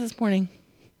my kids this morning.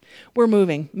 We're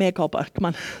moving. Mea culpa. Come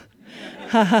on.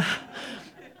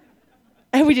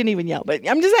 And we didn't even yell, but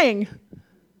I'm just saying.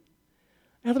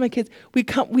 I yelled at my kids.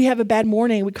 We have a bad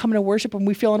morning. We come into worship and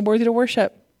we feel unworthy to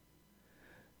worship.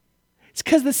 It's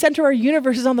because the center of our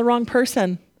universe is on the wrong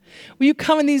person. When you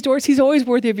come in these doors, he's always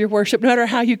worthy of your worship, no matter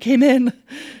how you came in.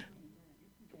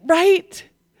 Right?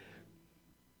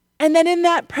 And then in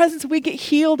that presence, we get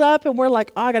healed up and we're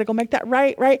like, oh, I got to go make that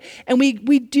right? And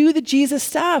we do the Jesus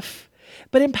stuff,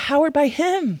 but empowered by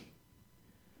him.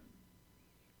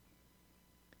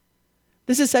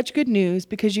 This is such good news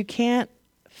because you can't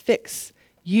fix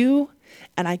you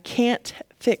and I can't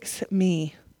fix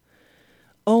me.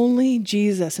 Only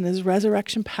Jesus and his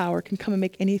resurrection power can come and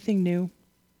make anything new.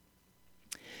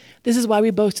 This is why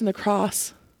we boast in the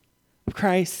cross of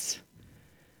Christ.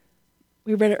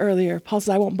 We read it earlier. Paul says,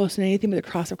 I won't boast in anything but the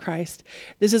cross of Christ.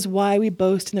 This is why we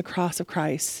boast in the cross of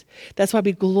Christ. That's why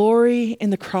we glory in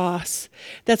the cross.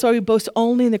 That's why we boast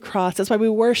only in the cross. That's why we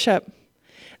worship.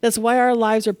 That's why our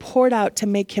lives are poured out to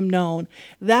make him known.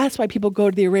 That's why people go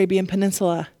to the Arabian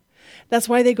Peninsula. That's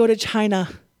why they go to China.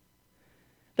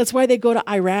 That's why they go to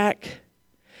Iraq.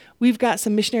 We've got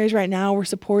some missionaries right now we're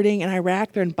supporting in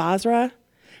Iraq. They're in Basra.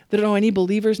 They don't know any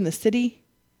believers in the city.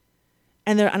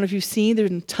 And I don't know if you've seen, there's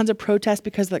been tons of protests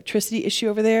because of the electricity issue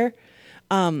over there.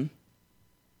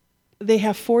 They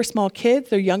have 4 small kids.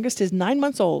 Their youngest is 9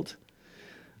 months old.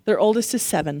 Their oldest is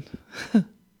 7.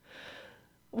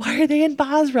 Why are they in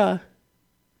Basra?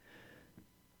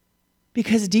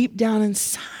 Because deep down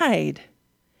inside,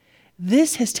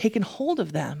 this has taken hold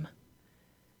of them.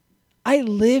 I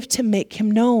live to make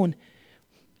him known.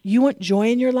 You want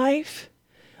joy in your life?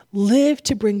 Live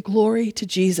to bring glory to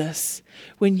Jesus.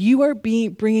 When you are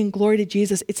bringing glory to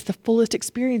Jesus, it's the fullest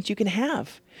experience you can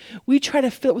have. We try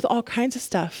to fill it with all kinds of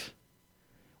stuff,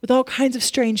 with all kinds of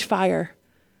strange fire.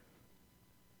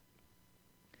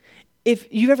 If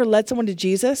you've ever led someone to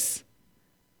Jesus,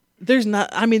 there's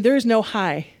no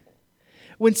high.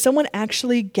 When someone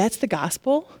actually gets the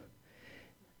gospel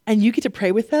and you get to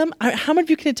pray with them, how many of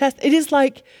you can attest? It is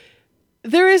like,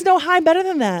 there is no high better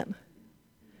than that.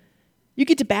 You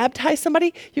get to baptize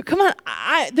somebody.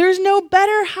 There's no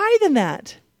better high than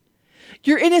that.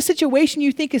 You're in a situation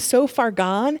you think is so far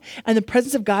gone, and the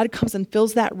presence of God comes and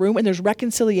fills that room, and there's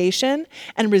reconciliation,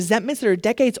 and resentments that are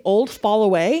decades old fall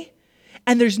away,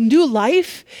 and there's new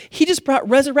life. He just brought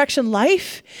resurrection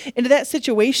life into that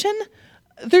situation.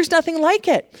 There's nothing like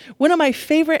it. One of my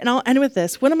favorite, and I'll end with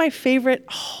this, there's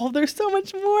so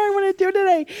much more I want to do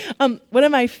today. One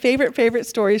of my favorite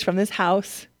stories from this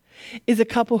house is a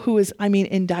couple who is,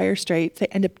 in dire straits.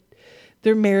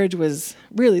 Their marriage was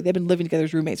really, they've been living together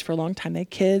as roommates for a long time. They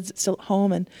had kids still at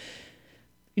home, and,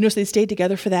 so they stayed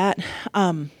together for that.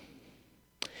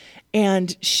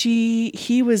 And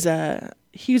he was a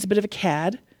bit of a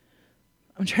cad.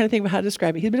 I'm trying to think about how to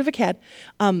describe it. He's a bit of a cad.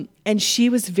 And she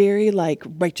was very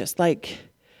righteous,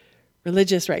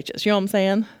 religious righteous. You know what I'm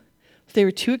saying? So they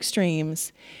were two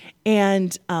extremes,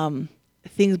 and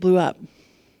things blew up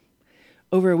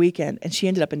over a weekend, and she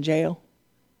ended up in jail.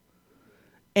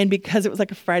 And because it was a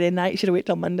Friday night, she had to wait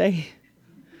till Monday.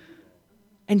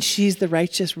 And she's the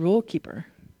righteous rule keeper.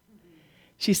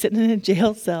 She's sitting in a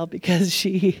jail cell because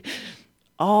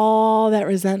all that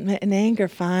resentment and anger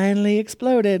finally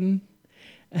exploded.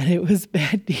 And it was a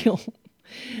bad deal.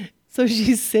 So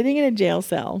she's sitting in a jail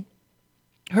cell.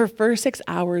 Her first 6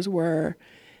 hours were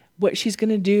what she's going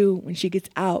to do when she gets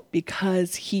out,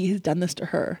 because he has done this to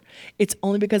her. It's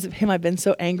only because of him I've been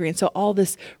so angry. And so all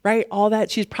this, right, all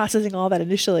that, she's processing all that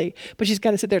initially, but she's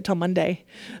got to sit there till Monday.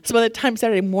 So by the time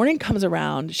Saturday morning comes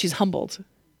around, she's humbled.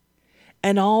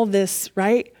 And all this,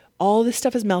 right, all this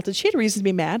stuff is melted. She had reasons to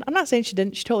be mad. I'm not saying she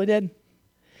didn't. She totally did.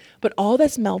 But all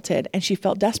that's melted, and she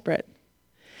felt desperate.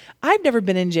 I've never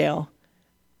been in jail.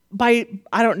 By,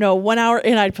 1 hour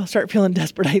in, I'd start feeling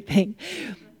desperate, I think.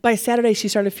 By Saturday, she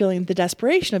started feeling the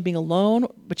desperation of being alone,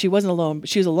 but she wasn't alone.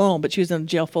 She was alone, but she was in a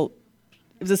jail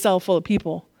it was a cell full of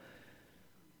people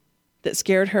that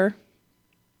scared her.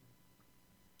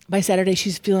 By Saturday,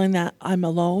 she's feeling that I'm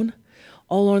alone,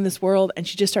 all alone in this world, and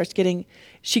she just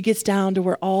she gets down to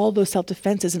where all those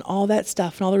self-defenses and all that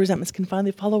stuff and all the resentments can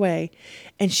finally fall away,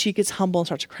 and she gets humble and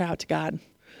starts to cry out to God.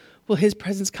 Well, his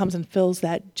presence comes and fills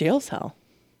that jail cell.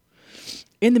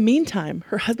 In the meantime,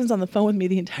 her husband's on the phone with me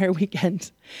the entire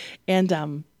weekend.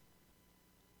 And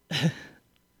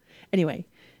anyway,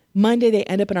 Monday they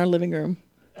end up in our living room.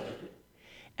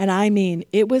 And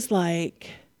it was I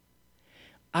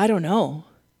don't know.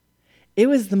 It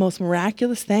was the most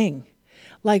miraculous thing.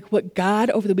 What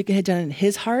God over the weekend had done in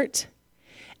his heart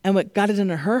and what God had done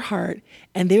in her heart.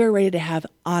 And they were ready to have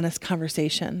honest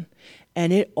conversation.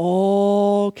 And it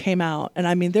all came out.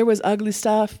 And there was ugly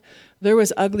stuff. They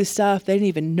didn't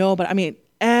even know, but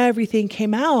everything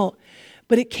came out.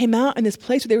 But it came out in this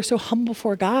place where they were so humble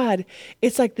before God.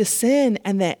 It's like the sin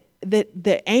and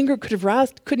the anger could have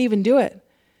roused, couldn't even do it.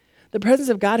 The presence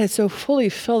of God had so fully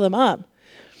filled them up.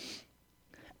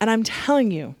 And I'm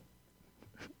telling you,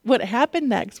 what happened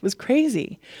next was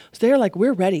crazy. So they're like,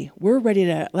 we're ready. We're ready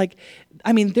to,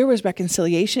 there was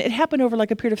reconciliation. It happened over a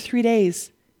period of 3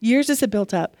 days. Years this had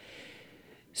built up.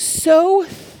 So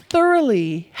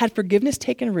thoroughly had forgiveness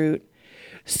taken root.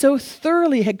 So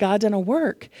thoroughly had God done a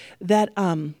work that,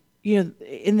 in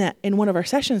one of our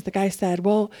sessions, the guy said,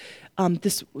 well,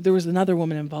 there was another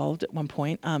woman involved at one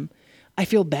point. I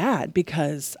feel bad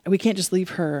because we can't just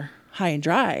leave her high and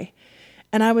dry.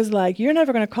 And I was like, you're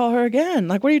never going to call her again.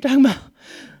 What are you talking about?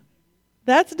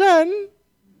 That's done.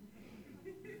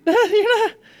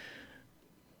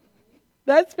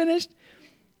 That's finished.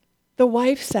 The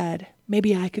wife said,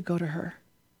 maybe I could go to her.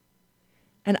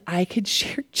 And I could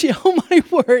share, oh my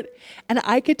word, and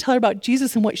I could tell her about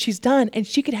Jesus and what she's done, and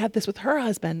she could have this with her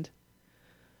husband.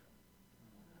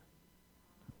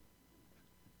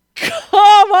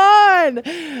 Come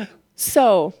on!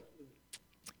 So,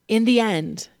 in the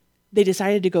end, they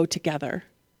decided to go together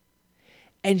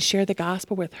and share the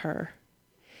gospel with her.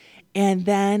 And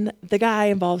then the guy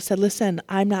involved said, listen,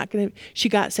 she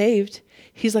got saved.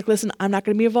 He's like, listen, I'm not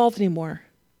going to be involved anymore.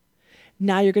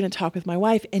 Now you're going to talk with my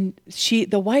wife. And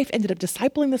the wife ended up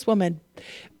discipling this woman,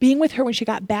 being with her when she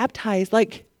got baptized.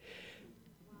 Like,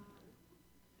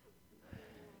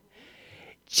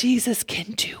 Jesus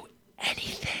can do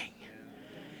anything.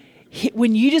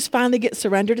 When you just finally get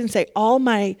surrendered and say, all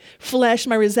my flesh,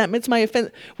 my resentments, my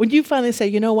offense, when you finally say,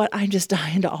 you know what, I'm just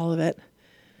dying to all of it.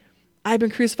 I've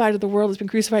been crucified to the world. It's been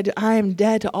crucified to, I am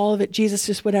dead to all of it. Jesus,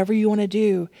 just whatever you want to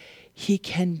do. He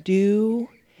can do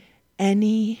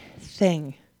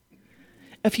anything.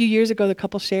 A few years ago, the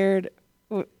couple shared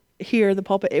here in the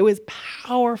pulpit. It was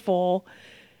powerful.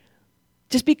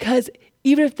 Just because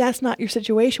even if that's not your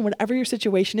situation, whatever your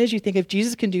situation is, you think if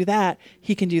Jesus can do that,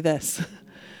 he can do this.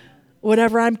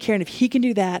 Whatever I'm carrying, if he can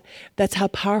do that, that's how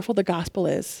powerful the gospel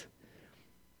is.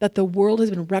 That the world has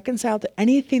been reconciled to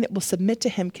anything that will submit to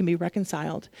him can be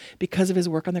reconciled because of his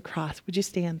work on the cross. Would you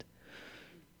stand?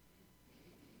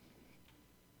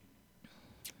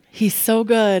 He's so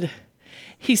good.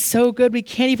 He's so good. We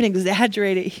can't even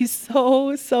exaggerate it. He's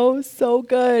so, so, so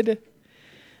good.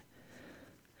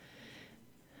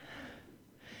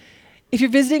 If you're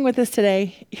visiting with us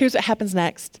today, here's what happens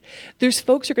next. There's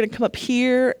folks who are going to come up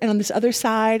here and on this other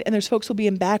side, and there's folks who will be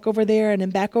in back over there and in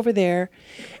back over there,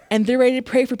 and they're ready to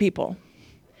pray for people.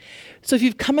 So if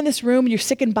you've come in this room and you're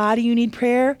sick in body, you need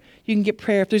prayer, you can get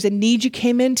prayer. If there's a need you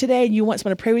came in today and you want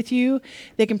someone to pray with you,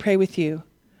 they can pray with you.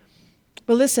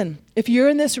 But listen, if you're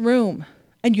in this room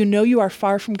and you know you are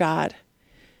far from God,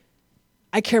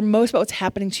 I care most about what's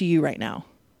happening to you right now.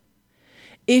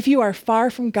 If you are far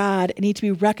from God and need to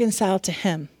be reconciled to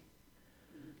him,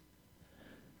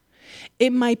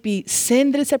 it might be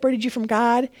sin that has separated you from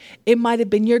God. It might have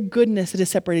been your goodness that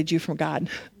has separated you from God.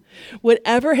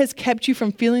 Whatever has kept you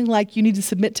from feeling like you need to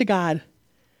submit to God,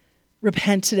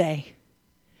 repent today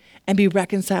and be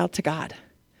reconciled to God.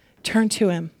 Turn to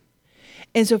him.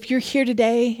 And so if you're here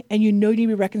today and you know you need to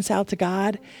be reconciled to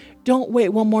God, don't wait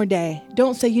one more day.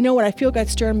 Don't say, you know what, I feel God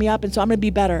stirring me up, and so I'm going to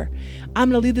be better. I'm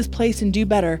going to leave this place and do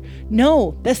better.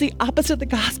 No, that's the opposite of the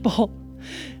gospel.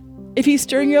 If he's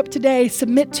stirring you up today,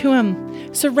 submit to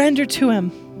him. Surrender to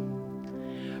him.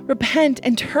 Repent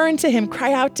and turn to him.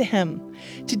 Cry out to him.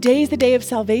 Today is the day of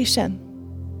salvation.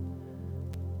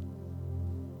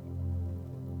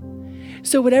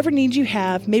 So whatever needs you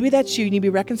have, maybe that's you need to be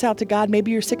reconciled to God.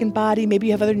 Maybe you're sick in body. Maybe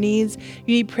you have other needs.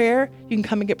 You need prayer. You can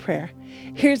come and get prayer.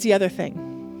 Here's the other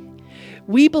thing.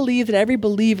 We believe that every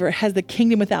believer has the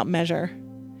kingdom without measure.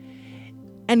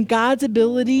 And God's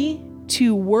ability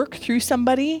to work through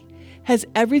somebody has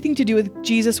everything to do with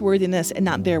Jesus' worthiness and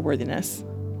not their worthiness.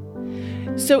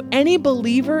 So any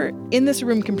believer in this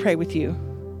room can pray with you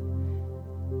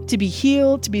to be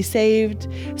healed, to be saved.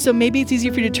 So maybe it's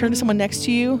easier for you to turn to someone next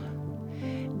to you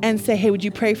and say, hey, would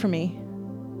you pray for me?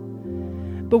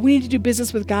 But we need to do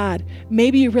business with God.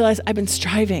 Maybe you realize I've been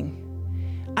striving.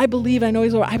 I believe I know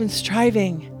he's Lord. I've been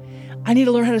striving. I need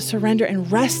to learn how to surrender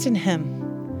and rest in him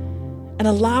and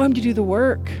allow him to do the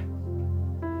work.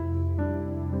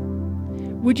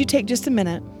 Would you take just a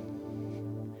minute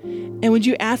and would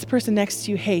you ask the person next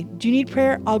to you, hey, do you need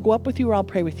prayer? I'll go up with you or I'll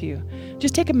pray with you.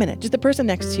 Just take a minute, just the person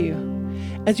next to you.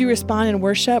 As you respond in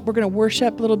worship, we're going to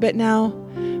worship a little bit now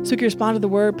so we can respond to the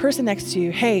word. Person next to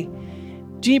you, hey,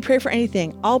 do you need prayer for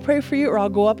anything? I'll pray for you or I'll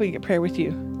go up and get prayer with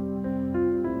you.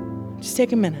 Just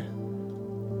take a minute.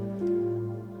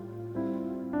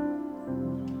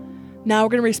 Now we're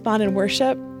going to respond in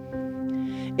worship.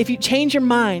 If you change your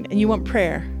mind and you want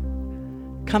prayer,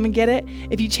 come and get it.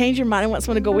 If you change your mind and want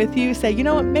someone to go with you, say, you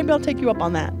know what, maybe I'll take you up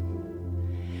on that.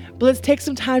 But let's take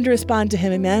some time to respond to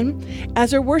him, amen?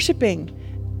 As we're worshiping,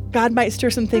 God might stir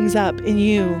some things up in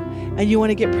you and you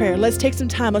want to get prayer. Let's take some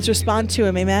time. Let's respond to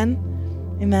him,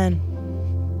 amen? Amen.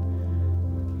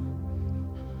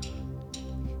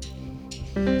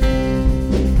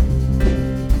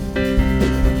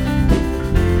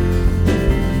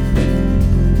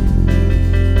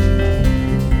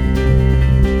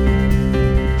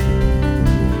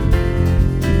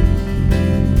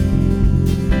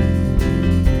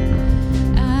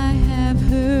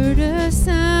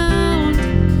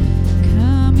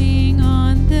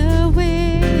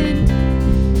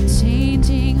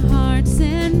 Changing hearts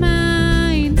and minds.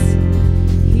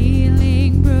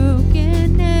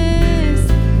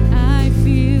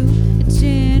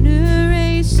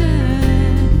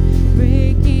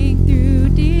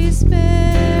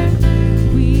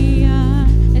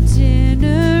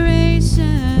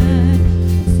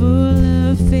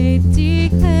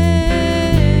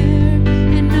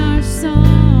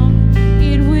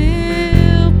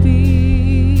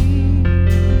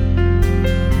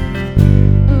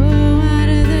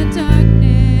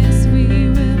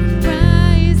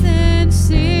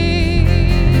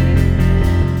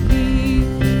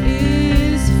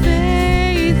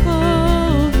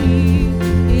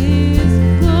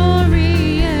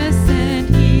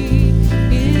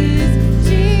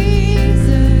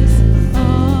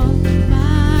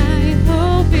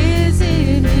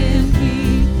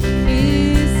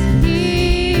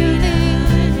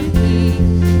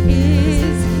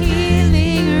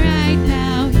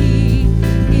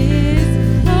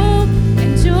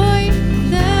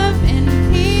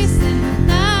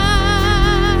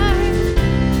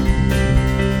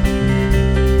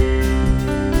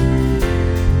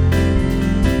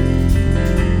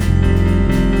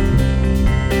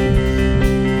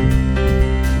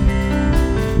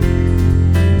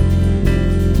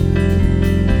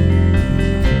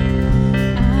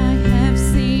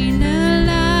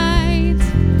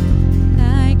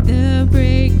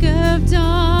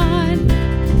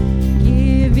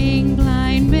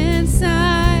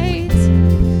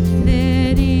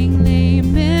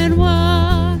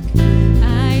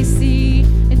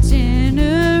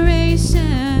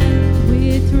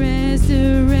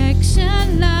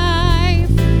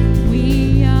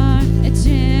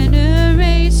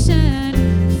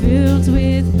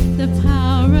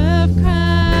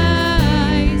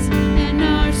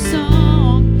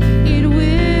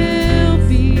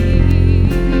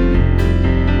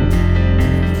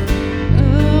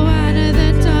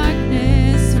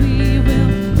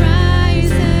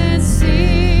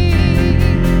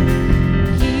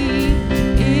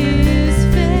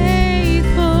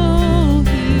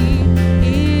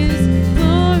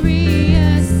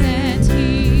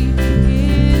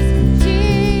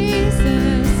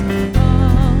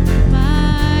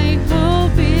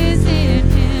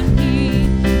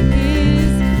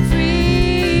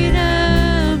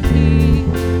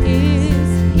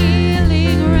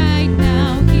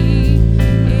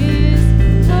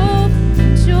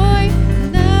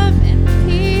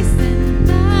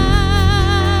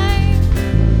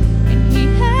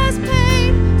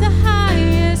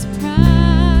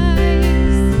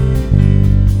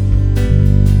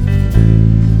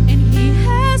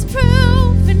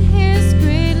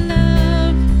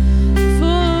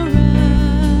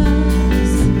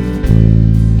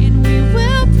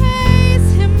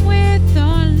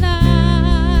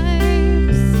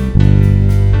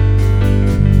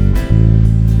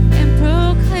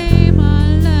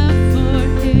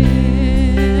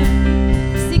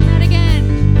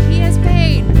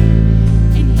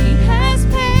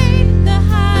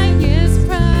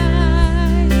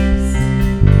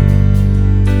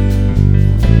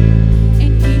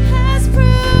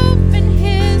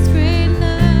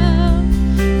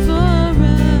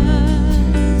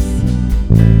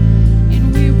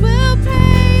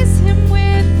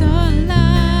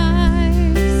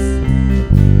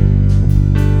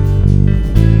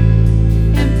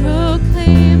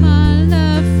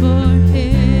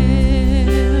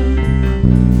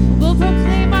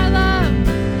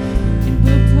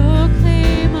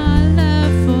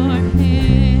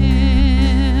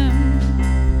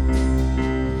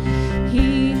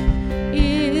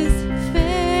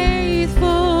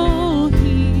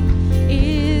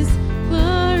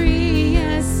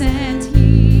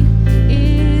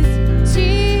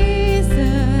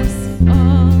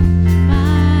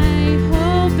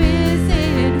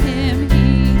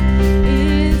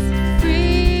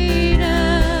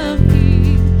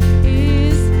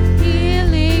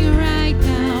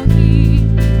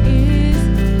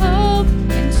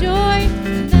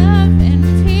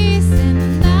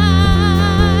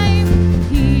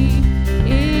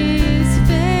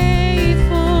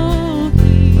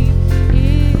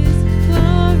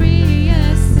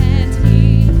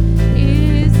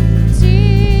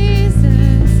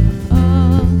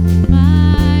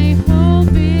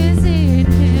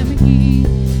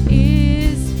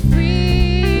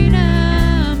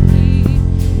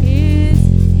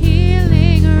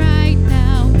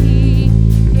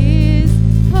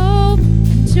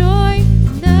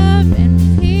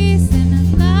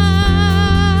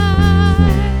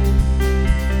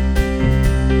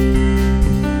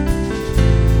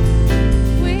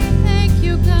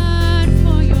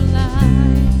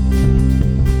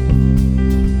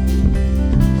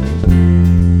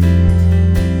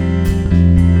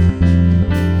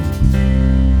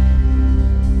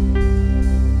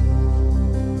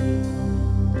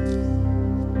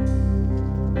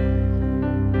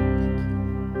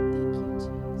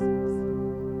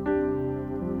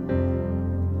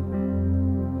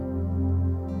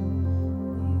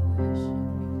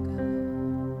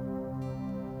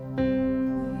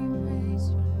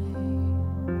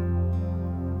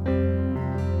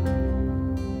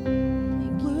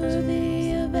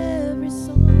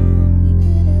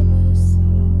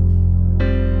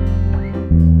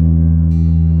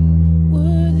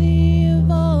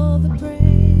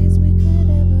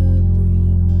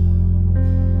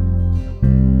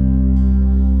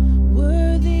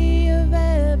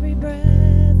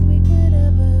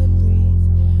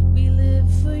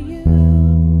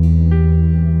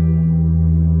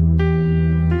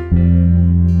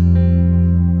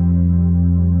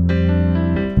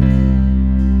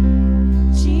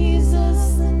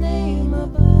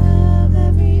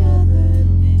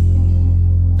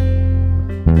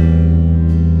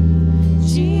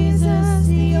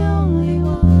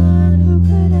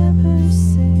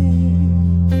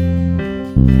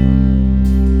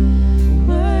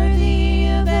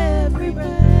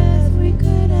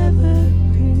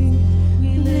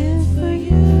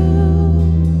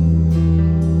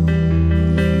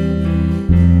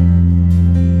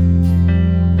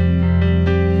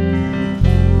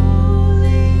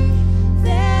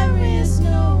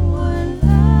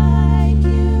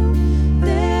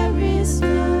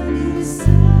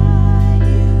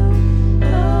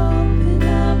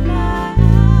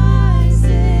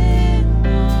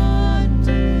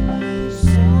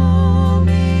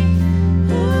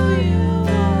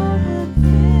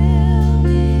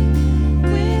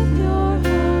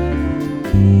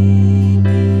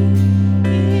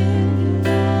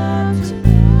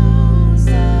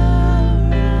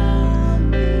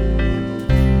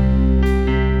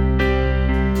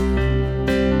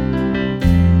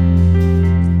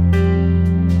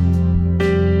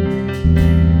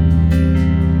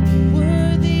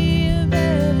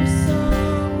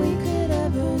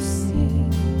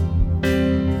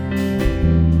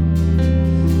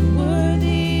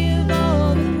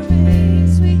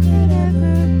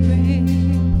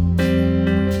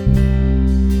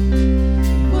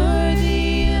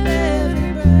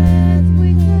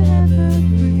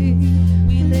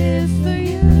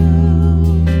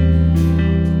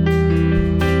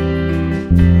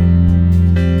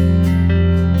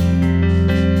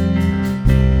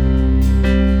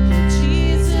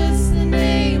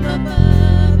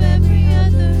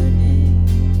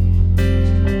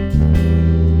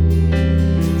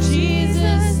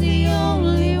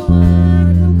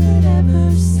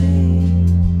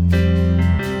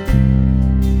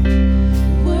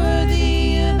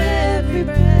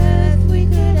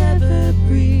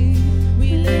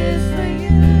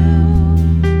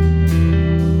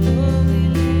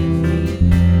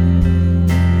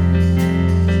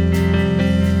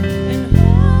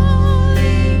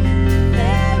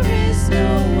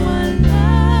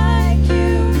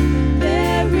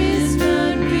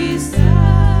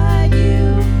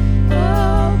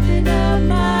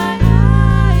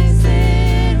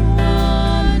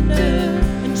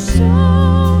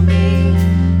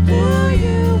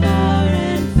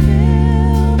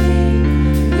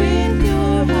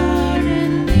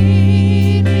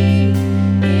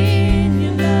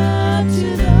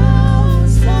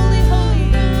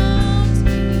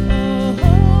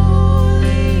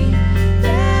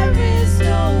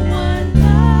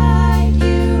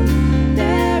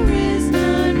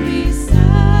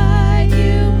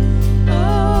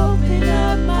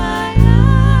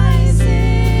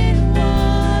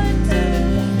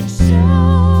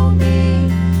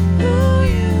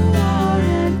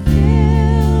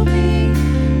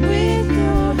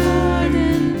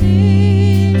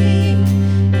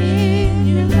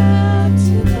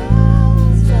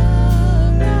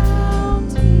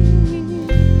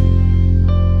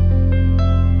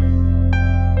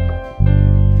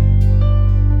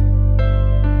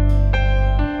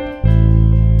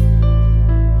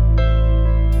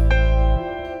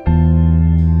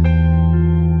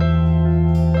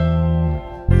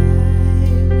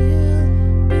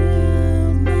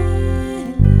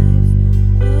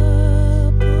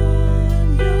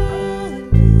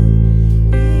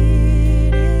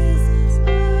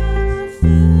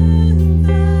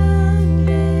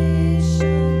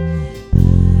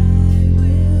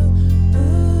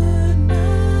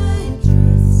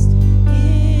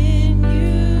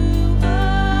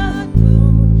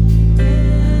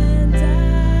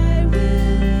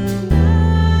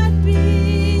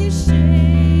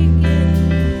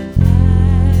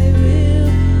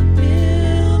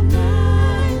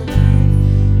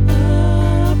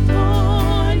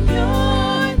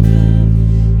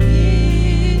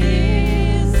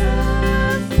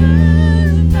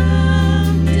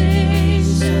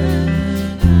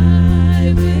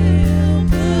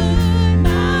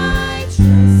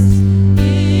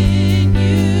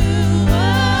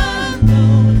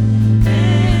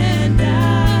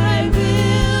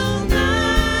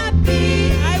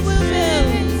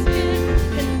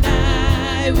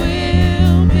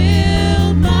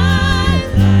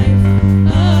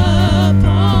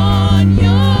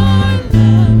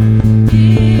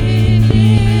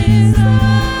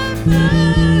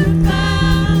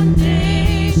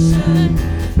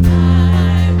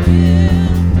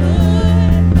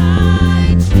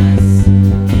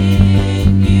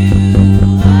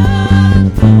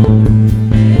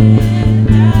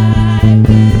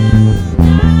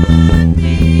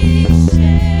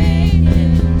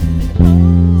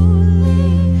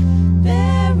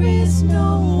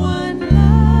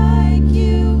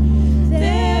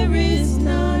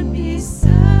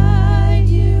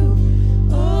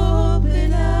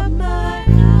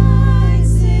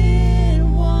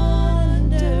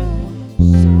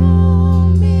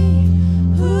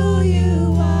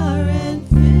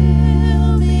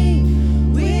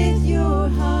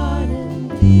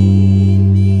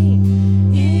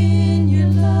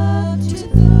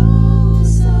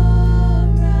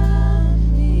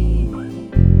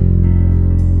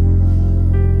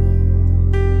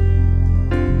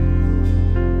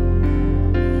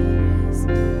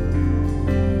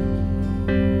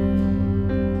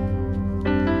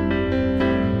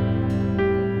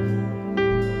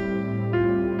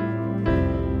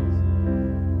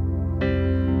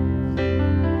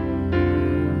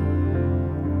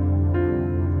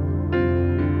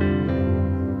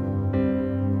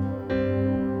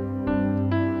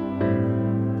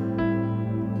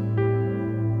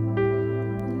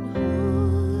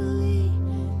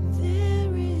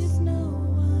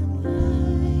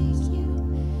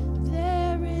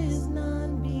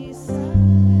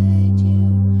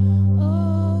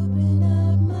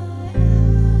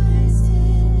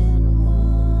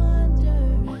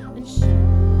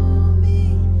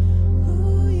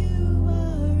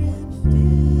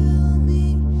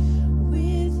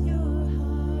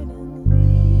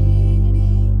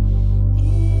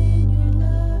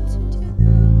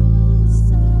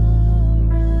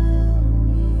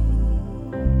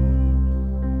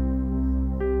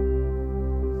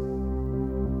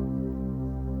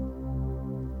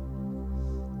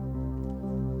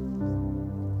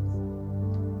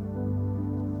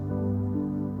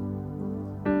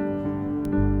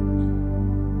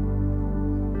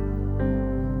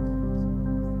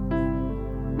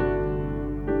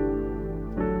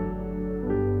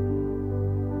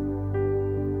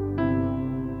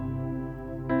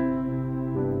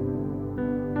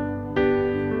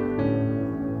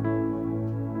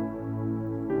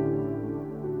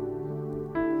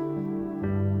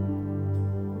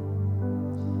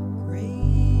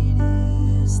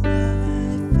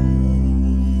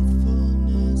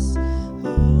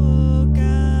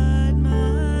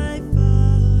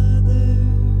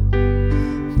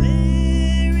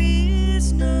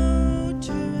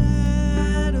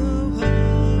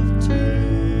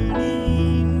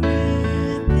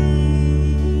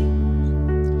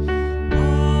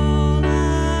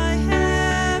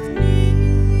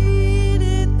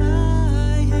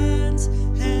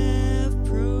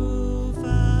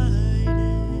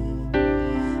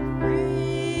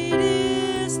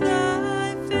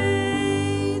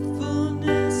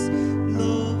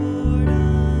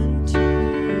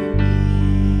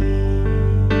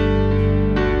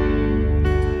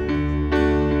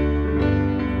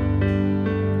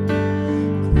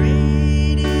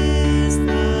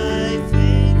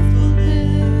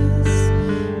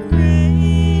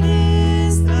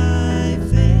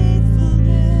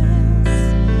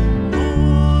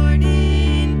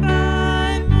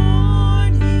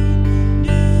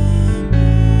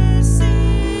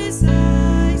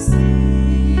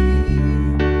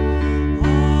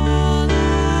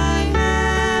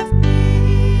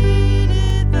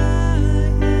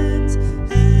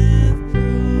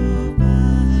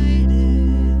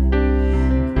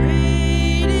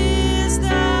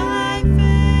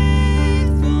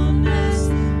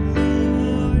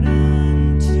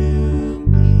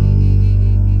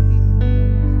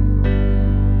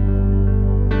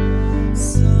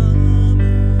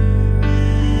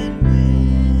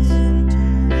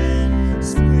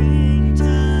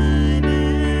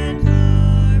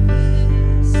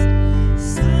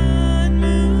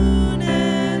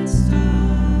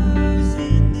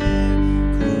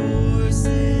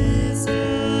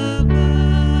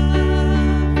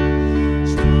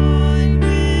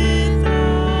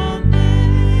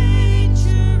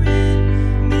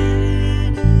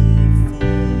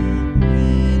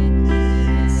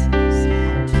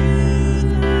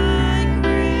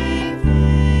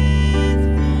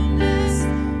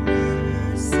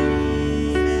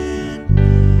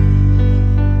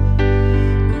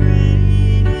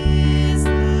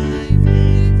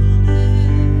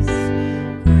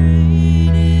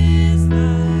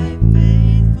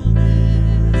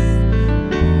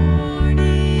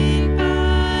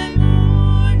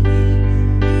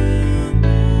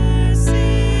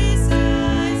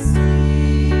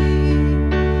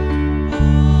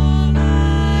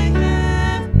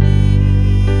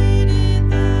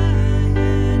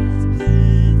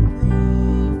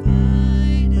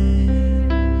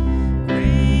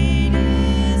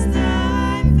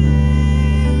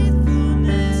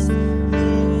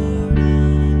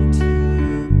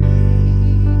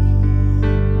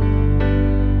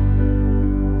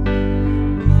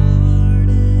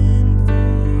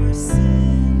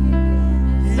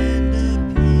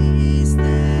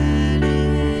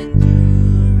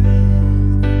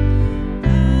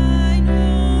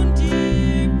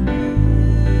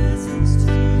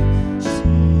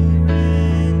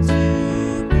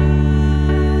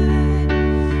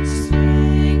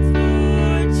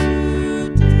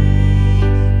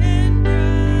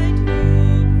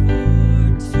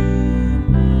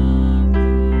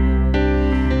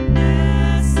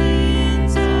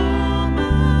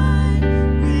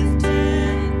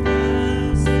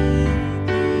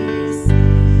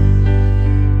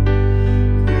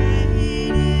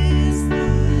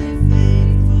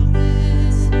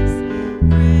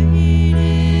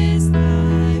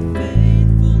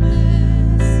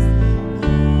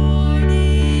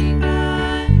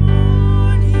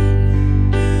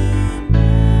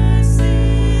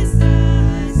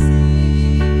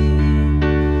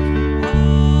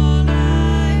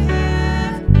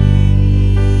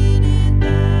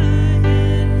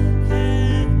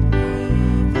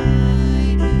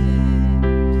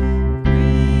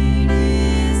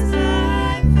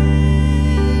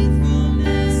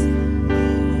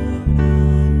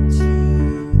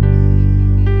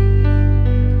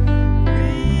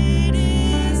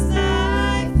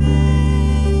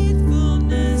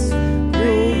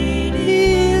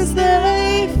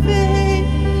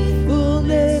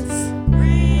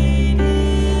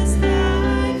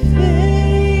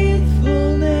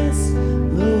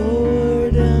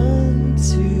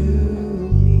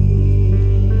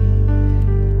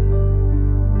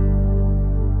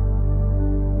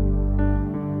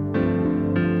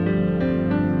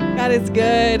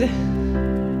 good.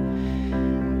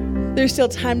 There's still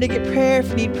time to get prayer if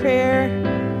you need prayer.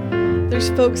 There's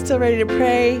folks still ready to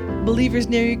pray. Believers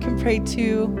near you can pray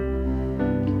too.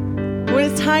 When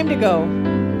it's time to go,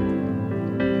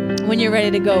 when you're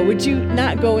ready to go, would you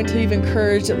not go until you've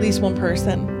encouraged at least one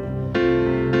person?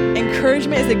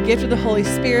 Encouragement is a gift of the Holy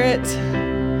Spirit.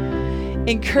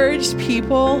 Encouraged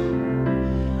people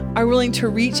are willing to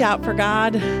reach out for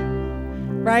God,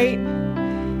 right?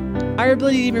 Our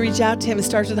ability to even reach out to Him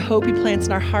starts with the hope He plants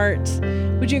in our hearts.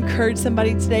 Would you encourage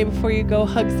somebody today before you go?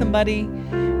 Hug somebody.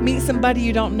 Meet somebody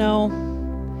you don't know.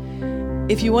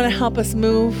 If you want to help us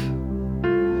move,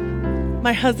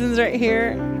 my husband's right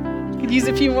here. Could use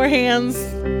a few more hands.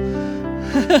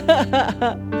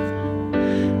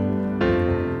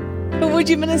 But would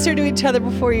you minister to each other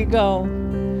before you go?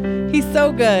 He's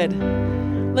so good.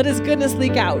 Let His goodness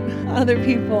leak out on other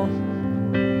people.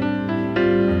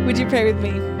 Would you pray with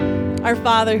me? Our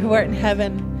Father who art in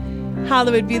heaven,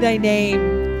 hallowed be thy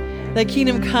name. Thy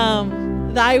kingdom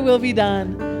come, thy will be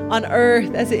done on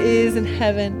earth as it is in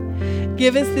heaven.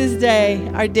 Give us this day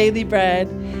our daily bread,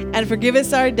 and forgive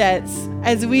us our debts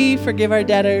as we forgive our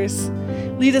debtors.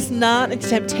 Lead us not into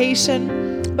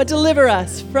temptation, but deliver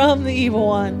us from the evil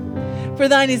one. For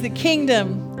thine is the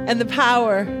kingdom and the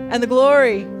power and the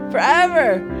glory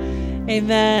forever.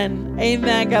 Amen.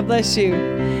 Amen. God bless you.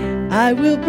 I will